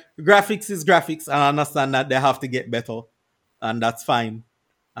 like, graphics is graphics, and I understand that they have to get better, and that's fine.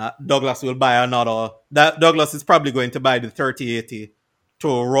 Douglas will buy another. Douglas is probably going to buy the 3080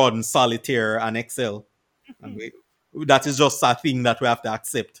 to run Solitaire and Excel. And that is just a thing that we have to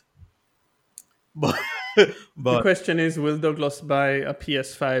accept. But the question is, will Douglas buy a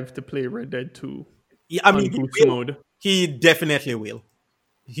PS5 to play Red Dead 2? Yeah, I mean, mode? He definitely will.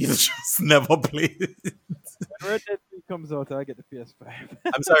 He'll just never play it. When Red Dead 3 comes out, I'll get the PS5.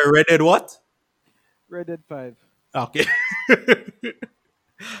 I'm sorry, Red Dead what? Red Dead 5. Okay.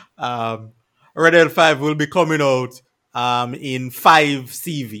 Red Dead 5 will be coming out in 5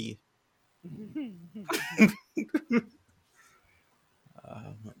 CV.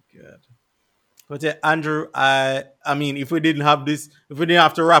 Oh my god. But yeah, Andrew, I mean, if we didn't have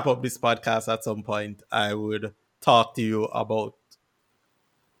to wrap up this podcast at some point, I would talk to you about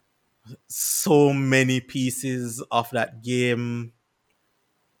so many pieces of that game.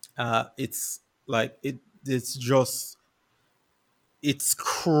 It's like it's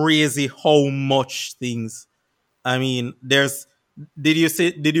crazy how much things. I mean, did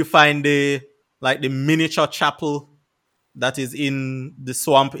you find the miniature chapel that is in the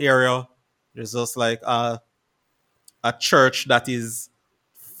swamp area? There's just like a church that is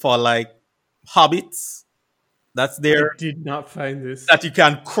for like hobbits. That's there. I did not find this. That you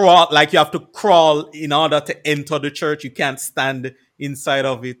can crawl, like you have to crawl in order to enter the church. You can't stand inside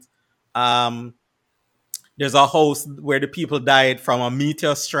of it. There's a house where the people died from a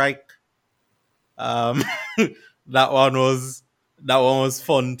meteor strike. That one was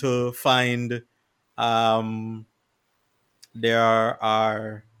fun to find.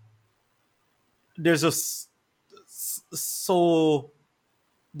 There's just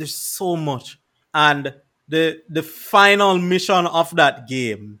there's so much, and the final mission of that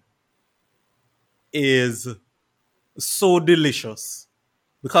game is so delicious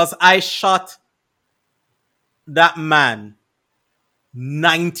because I shot that man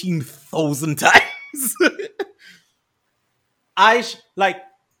 19,000 times. Like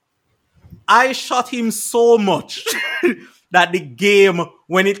I shot him so much that the game,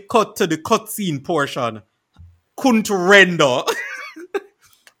 when it cut to the cutscene portion, couldn't render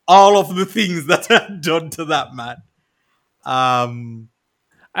all of the things that I had done to that man.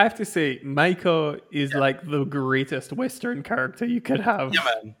 I have to say, Micah is like the greatest Western character you could have. Yeah,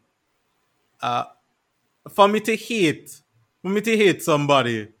 man. For me to hate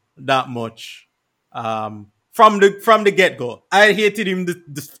somebody that much, from the get go, I hated him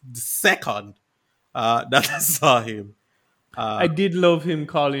the second that I saw him. I did love him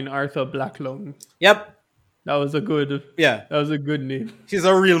calling Arthur Black Lung. Yep. That was a good name. She's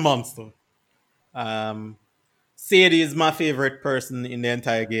a real monster. Sadie is my favorite person in the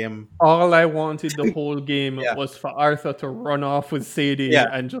entire game. All I wanted the whole game was for Arthur to run off with Sadie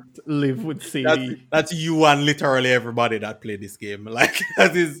and just live with Sadie. That's you and literally everybody that played this game. Like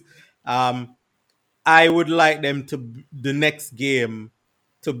that is, I would like them the next game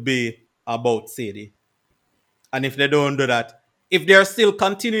to be about Sadie. And if they don't do that, if they're still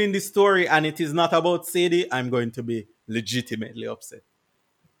continuing the story and it is not about Sadie, I'm going to be legitimately upset.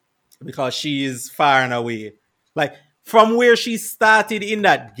 Because she is far and away. Like, from where she started in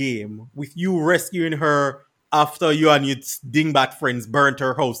that game, with you rescuing her after you and your dingbat friends burnt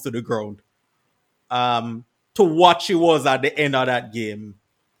her house to the ground, to what she was at the end of that game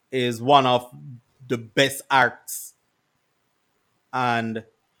is one of the best arcs. And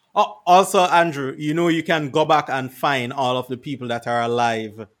also, Andrew, you can go back and find all of the people that are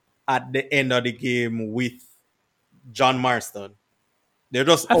alive at the end of the game with John Marston. They're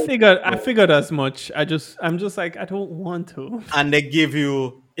just I figured as much. I'm just like, I don't want to. And they give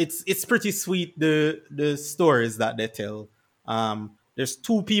you it's pretty sweet the stories that they tell. There's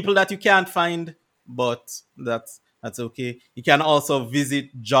 2 people that you can't find, but that's okay. You can also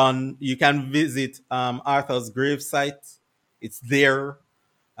visit Arthur's gravesite. It's there.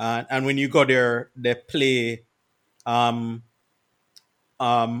 And when you go there, they play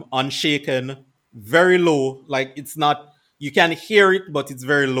Unshaken very low. Like it's not, you can hear it, but it's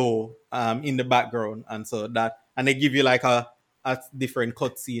very low in the background. And so and they give you like a different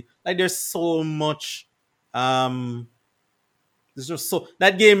cutscene. Like there's so much. There's just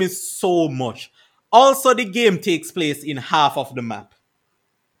that game is so much. Also, the game takes place in half of the map.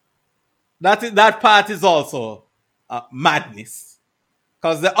 That part is also madness.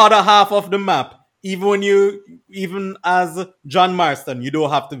 Because the other half of the map, even as John Marston, you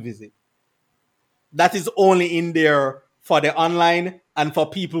don't have to visit. That is only in there for the online and for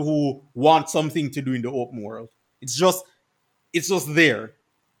people who want something to do in the open world. It's just there.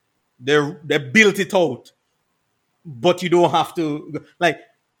 They built it out, but you don't have to. Like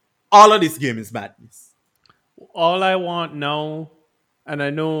all of this game is madness. All I want now, and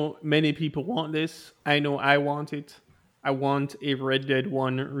I know many people want this. I know I want it. I want a Red Dead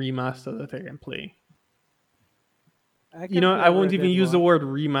 1 remaster that I can play. I won't even use the word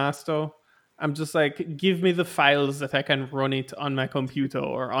remaster. I'm just like, give me the files that I can run it on my computer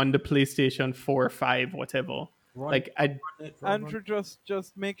or on the PlayStation 4 or 5, whatever. Andrew,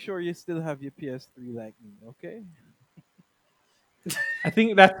 just make sure you still have your PS3 like me, okay? I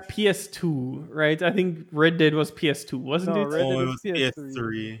think that's PS2, right? I think Red Dead was PS2, wasn't it? Red Dead it was was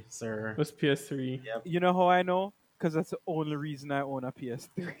PS3, sir. It was PS3. Yep. You know how I know? Because that's the only reason I own a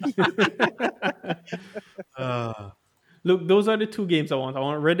PS3. Look, those are the 2 games I want. I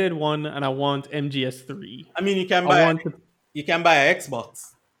want Red Dead 1 and I want MGS3. I mean, you can buy an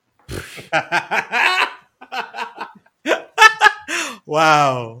Xbox.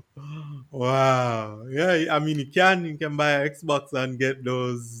 Wow. Yeah, I mean, you can buy an Xbox and get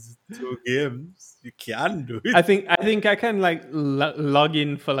those 2 games. You can do it. I think I can like log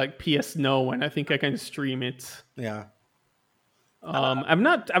in for like PS Now, and I think I can stream it. Yeah. I've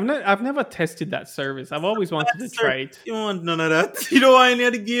never tested that service. I've always wanted to try it. You want none of that. You don't want any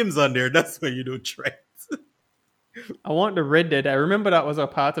of the games on there. That's why you don't try it. I want the Red Dead. I remember that was a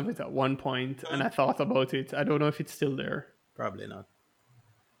part of it at one point, and I thought about it. I don't know if it's still there. Probably not.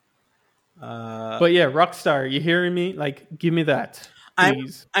 But yeah, Rockstar, you hearing me? Like, give me that,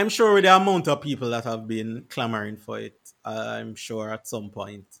 please. I'm sure with the amount of people that have been clamoring for it, I'm sure at some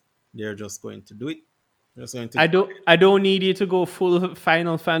point they're just going to do it. I don't need you to go full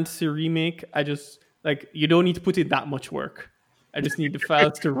Final Fantasy remake. I just like, you don't need to put in that much work. I just need the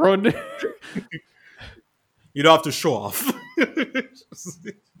files to run. You don't have to show off. I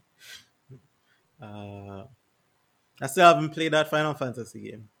still haven't played that Final Fantasy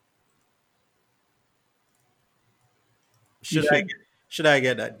game. Should I should. get, should I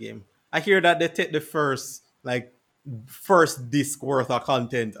get that game? I hear that they take the first disc worth of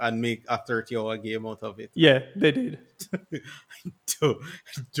content and make a 30-hour game out of it. Yeah, they did. don't,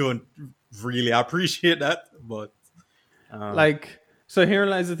 don't really appreciate that, but Like, so here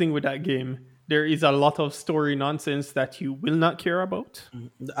lies the thing with that game. There is a lot of story nonsense that you will not care about.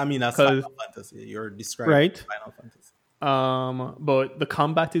 I mean that's 'Cause- Final Fantasy. You're describing Right. Final Fantasy. But the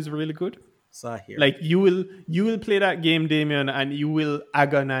combat is really good. So I hear. Like you will play that game, Damien, and you will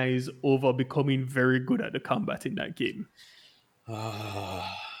agonize over becoming very good at the combat in that game.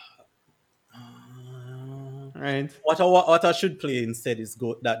 Right? What I should play instead is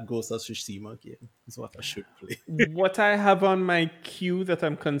that Ghost of Tsushima game. Is what I should play. What I have on my queue that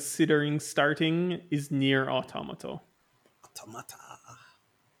I'm considering starting is Near Automata. Automata.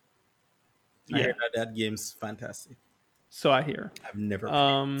 I Yeah. hear that game's fantastic. So I hear. I've never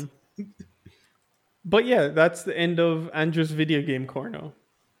played it. But yeah, that's the end of Andrew's video game corner.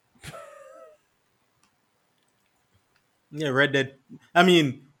 Yeah, Red Dead. I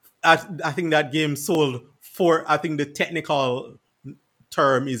mean, I think that game sold for, I think the technical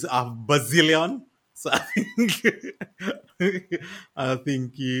term is a bazillion. So I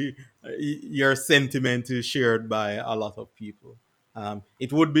think your sentiment is shared by a lot of people.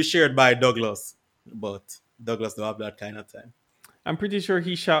 It would be shared by Douglas, but Douglas don't have that kind of time. I'm pretty sure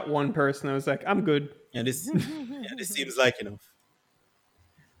he shot one person. I was like, I'm good. Yeah, this seems like enough.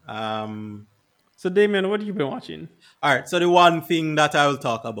 So Damien, what have you been watching? All right, so the one thing that I will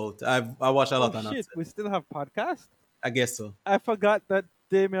talk about, I watch a lot of Oh shit, nonsense. we still have podcast? I guess so. I forgot that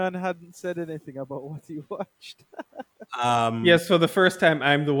Damien hadn't said anything about what he watched. Yes, for the first time,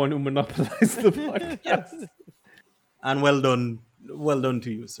 I'm the one who monopolized the podcast. And well done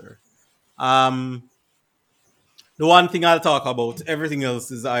to you, sir. The one thing I'll talk about, everything else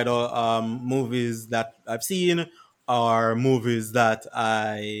is either movies that I've seen or movies that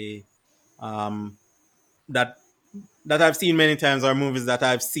I that I've seen many times, or movies that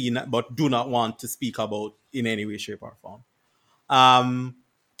I've seen but do not want to speak about in any way, shape, or form.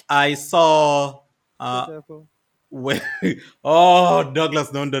 I saw Douglas,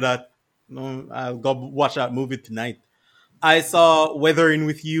 don't do that. No, I'll go watch that movie tonight. I saw Weathering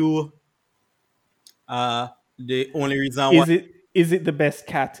with You. The only reason is it the best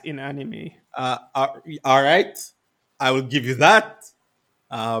cat in anime? All right, I will give you that.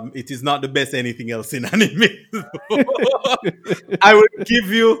 It is not the best anything else in anime. I will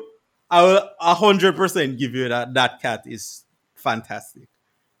 100% give you that cat is fantastic.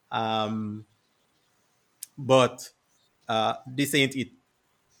 But this ain't it.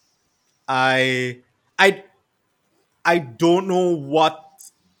 I don't know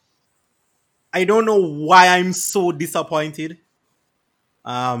I don't know why I'm so disappointed.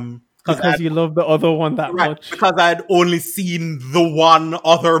 Because you love the other one that much. Because I'd only seen the one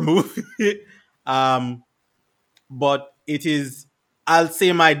other movie. But it is, I'll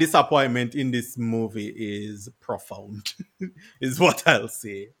say my disappointment in this movie is profound, is what I'll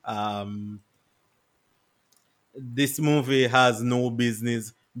say. This movie has no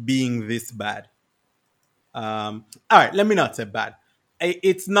business being this bad. All right, let me not say bad.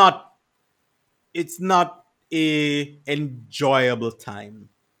 It's not a enjoyable time.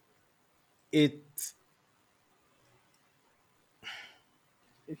 If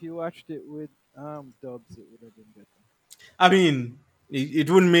you watched it with dubs, it would have been better. I mean, it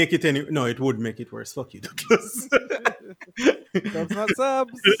wouldn't make it any. No, it would make it worse. Fuck you, Douglas. Dubs not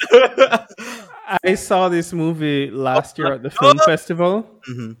subs. I saw this movie last year at the film festival.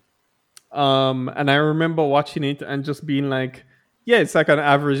 Mm-hmm. And I remember watching it and just being like, yeah, it's like an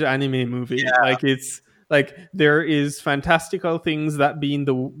average anime movie. Yeah. Like it's like there is fantastical things that being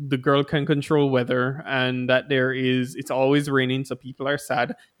the girl can control weather, and that it's always raining, so people are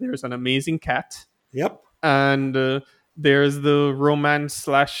sad. There's an amazing cat. Yep. And there's the romance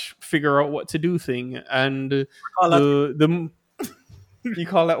 / figure out what to do thing, and you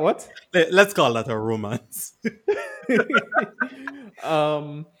call that what? Let's call that a romance.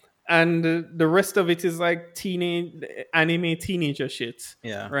 And the rest of it is like anime teenager shit.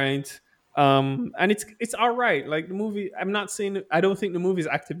 Yeah. Right. And it's all right. Like the movie, I'm not saying I don't think the movie is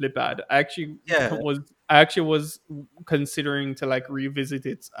actively bad. I actually was considering to like revisit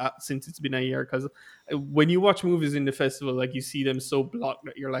it since it's been a year, because when you watch movies in the festival, like you see them so blocked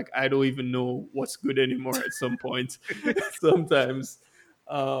that you're like, I don't even know what's good anymore at some point. Sometimes.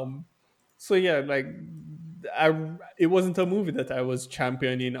 So yeah, like it wasn't a movie that I was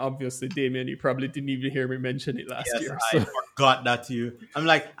championing. Obviously, Damien, you probably didn't even hear me mention it last year. So. I forgot that to you. I'm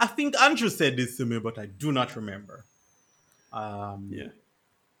like, I think Andrew said this to me, but I do not remember. Yeah.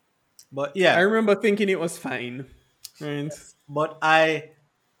 But yeah, I remember thinking it was fine. Right. But I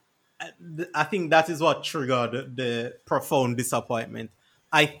think that is what triggered the profound disappointment.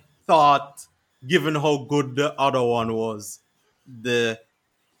 I thought, given how good the other one was, the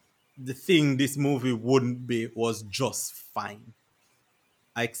the thing this movie wouldn't be was just fine.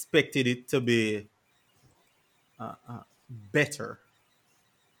 I expected it to be better,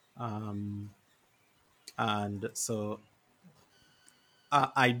 um, and so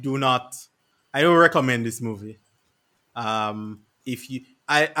I do not. I don't recommend this movie. If you,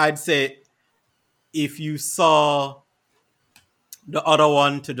 I'd say if you saw the other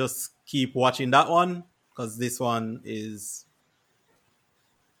one, to just keep watching that one, because this one is,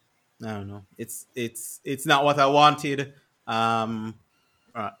 I don't know. It's not what I wanted, and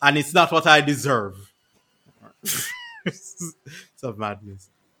it's not what I deserve. It's of madness.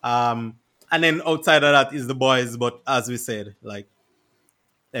 And then outside of that is the boys, but as we said, like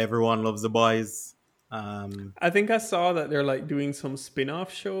everyone loves the boys. I think I saw that they're like doing some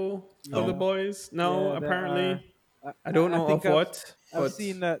spin-off show for the Yeah. boys. No, Yeah, there apparently. are. I don't know think of what. I've But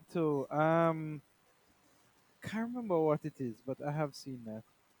seen that too. Can't remember what it is, but I have seen that.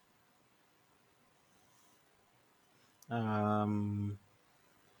 Um,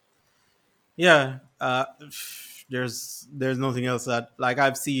 yeah, there's nothing else that, like,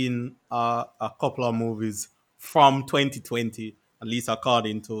 I've seen a couple of movies from 2020, at least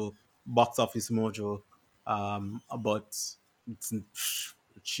according to Box Office Mojo. But it's, you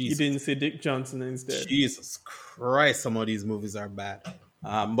Jesus, didn't see Dick Johnson instead. Jesus Christ, some of these movies are bad.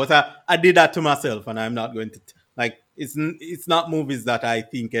 But I did that to myself, and I'm not going to like. It's not movies that I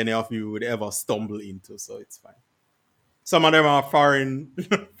think any of you would ever stumble into, so it's fine. Some of them are foreign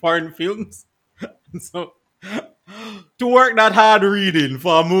foreign films. So to work that hard reading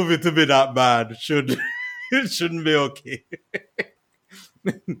for a movie to be that bad it shouldn't be okay.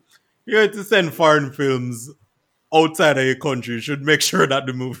 You have to send foreign films outside of your country. You should make sure that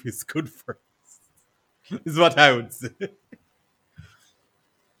the movie is good first. Is what I would say.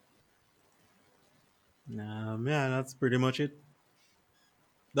 Nah, man, that's pretty much it.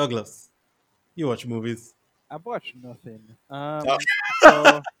 Douglas, you watch movies. I watched nothing. Oh.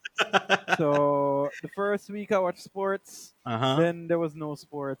 So so the first week I watched sports. Uh-huh. Then there was no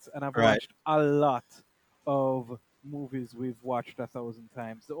sports, and I've Right. watched a lot of movies we've watched 1,000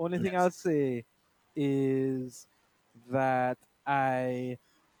 times. The only thing Yes. I'll say is that I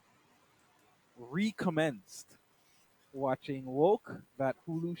recommenced watching Woke, that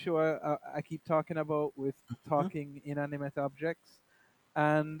Hulu show I keep talking about with talking inanimate objects,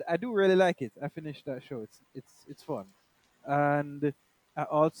 and I do really like it. I finished that show. It's fun, and I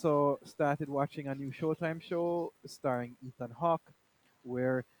also started watching a new Showtime show starring Ethan Hawke,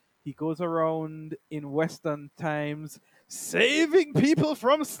 where he goes around in Western times saving people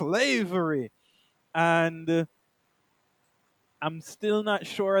from slavery, and I'm still not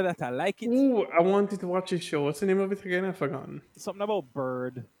sure that I like it. Ooh, I wanted to watch this show. What's the name of it again? I've forgotten. Something about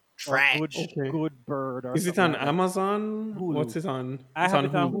bird. Trash. Or good bird. Or Is it something on like that. Amazon? Hulu. What's it on? I It's have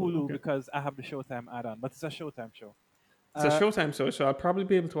it on Hulu Okay. because I have the Showtime add-on, but it's a Showtime show. It's a Showtime show, so I'll probably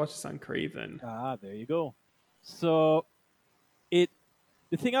be able to watch this on Craven. There you go. So, the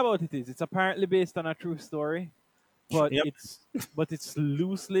thing about it is, it's apparently based on a true story, but Yep. it's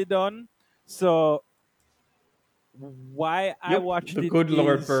loosely done. So, why I Yep, watched the it good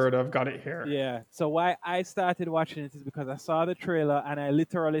Lord is- Bird. I've got it here. Yeah. So why I started watching it is because I saw the trailer and I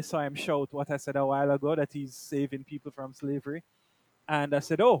literally saw him shout what I said a while ago, that he's saving people from slavery, and I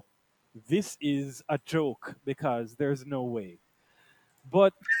said, "Oh, this is a joke because there's no way."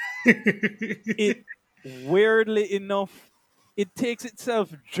 But it weirdly enough, it takes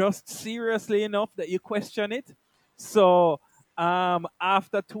itself just seriously enough that you question it. So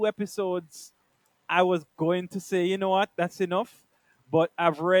after 2 episodes, I was going to say, you know what, that's enough. But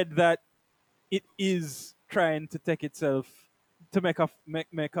I've read that it is trying to take itself to make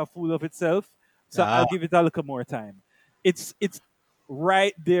a fool of itself. So I'll give it a little more time. It's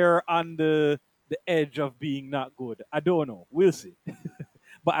right there on the edge of being not good. I don't know. We'll see.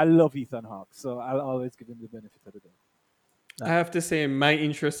 But I love Ethan Hawke, so I'll always give him the benefit of the doubt. I have to say, my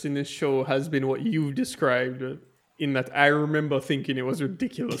interest in this show has been what you've described, in that I remember thinking it was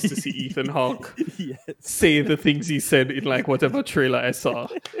ridiculous to see Ethan Hawke Yes. say the things he said in like whatever trailer I saw.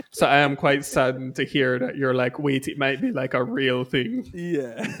 So I am quite saddened to hear that you're like, wait, it might be like a real thing.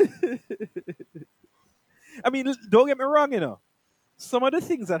 Yeah. I mean, don't get me wrong, you know. Some of the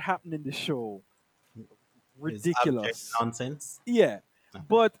things that happen in the show, ridiculous. Abject nonsense. Yeah.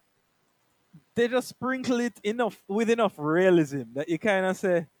 But they just sprinkle it with enough realism that you kind of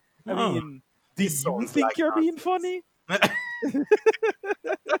say, I Oh, mean, do this you sounds think like you're being nonsense. funny?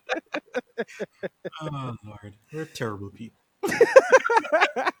 Oh Lord, we're terrible people.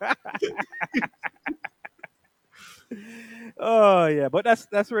 Oh yeah, but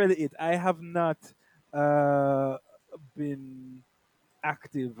that's really it. I have not uh been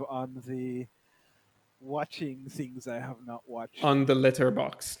active on the watching things I have not watched. On the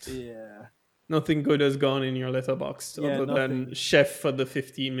letterboxed. Yeah. Nothing good has gone in your letterboxed Yeah, other than nothing. Chef for the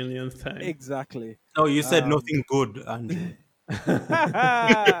 15 millionth time. Exactly. Oh, you said nothing good, Andrew.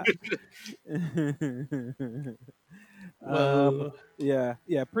 Well, yeah,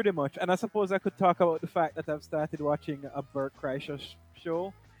 pretty much. And I suppose I could talk about the fact that I've started watching a Bert Kreischer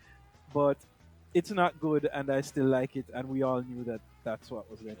show, but it's not good, and I still like it. And we all knew that that's what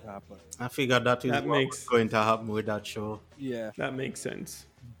was going to happen. I figured that is That what makes- was going to happen with that show. Yeah. that makes sense.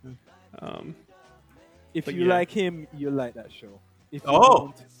 If But you yeah. like him, you'll like that show. If you Oh.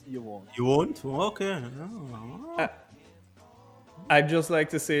 won't, you won't. You won't? Okay. Oh. I'd just like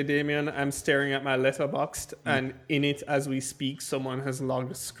to say, Damien, I'm staring at my letterboxed, and in it, as we speak, someone has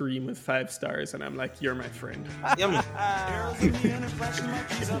logged a Scream with 5 stars, and I'm like, you're my friend. Yeah, man.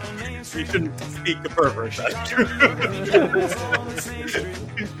 You shouldn't speak to perverts. That's true.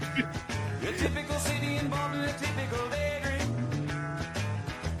 Your typical city involved in a typical daydream.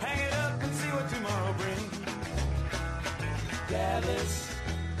 Hang it up and see what tomorrow brings. Dallas,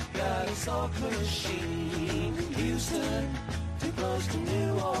 got a soft machine. Houston, too close to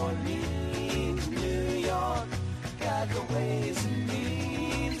New Orleans. New York, got the ways and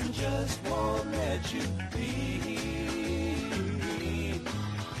means and just won't let you be.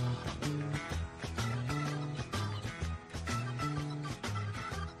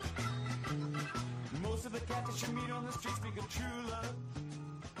 Most of the cats that you meet on the street speak of true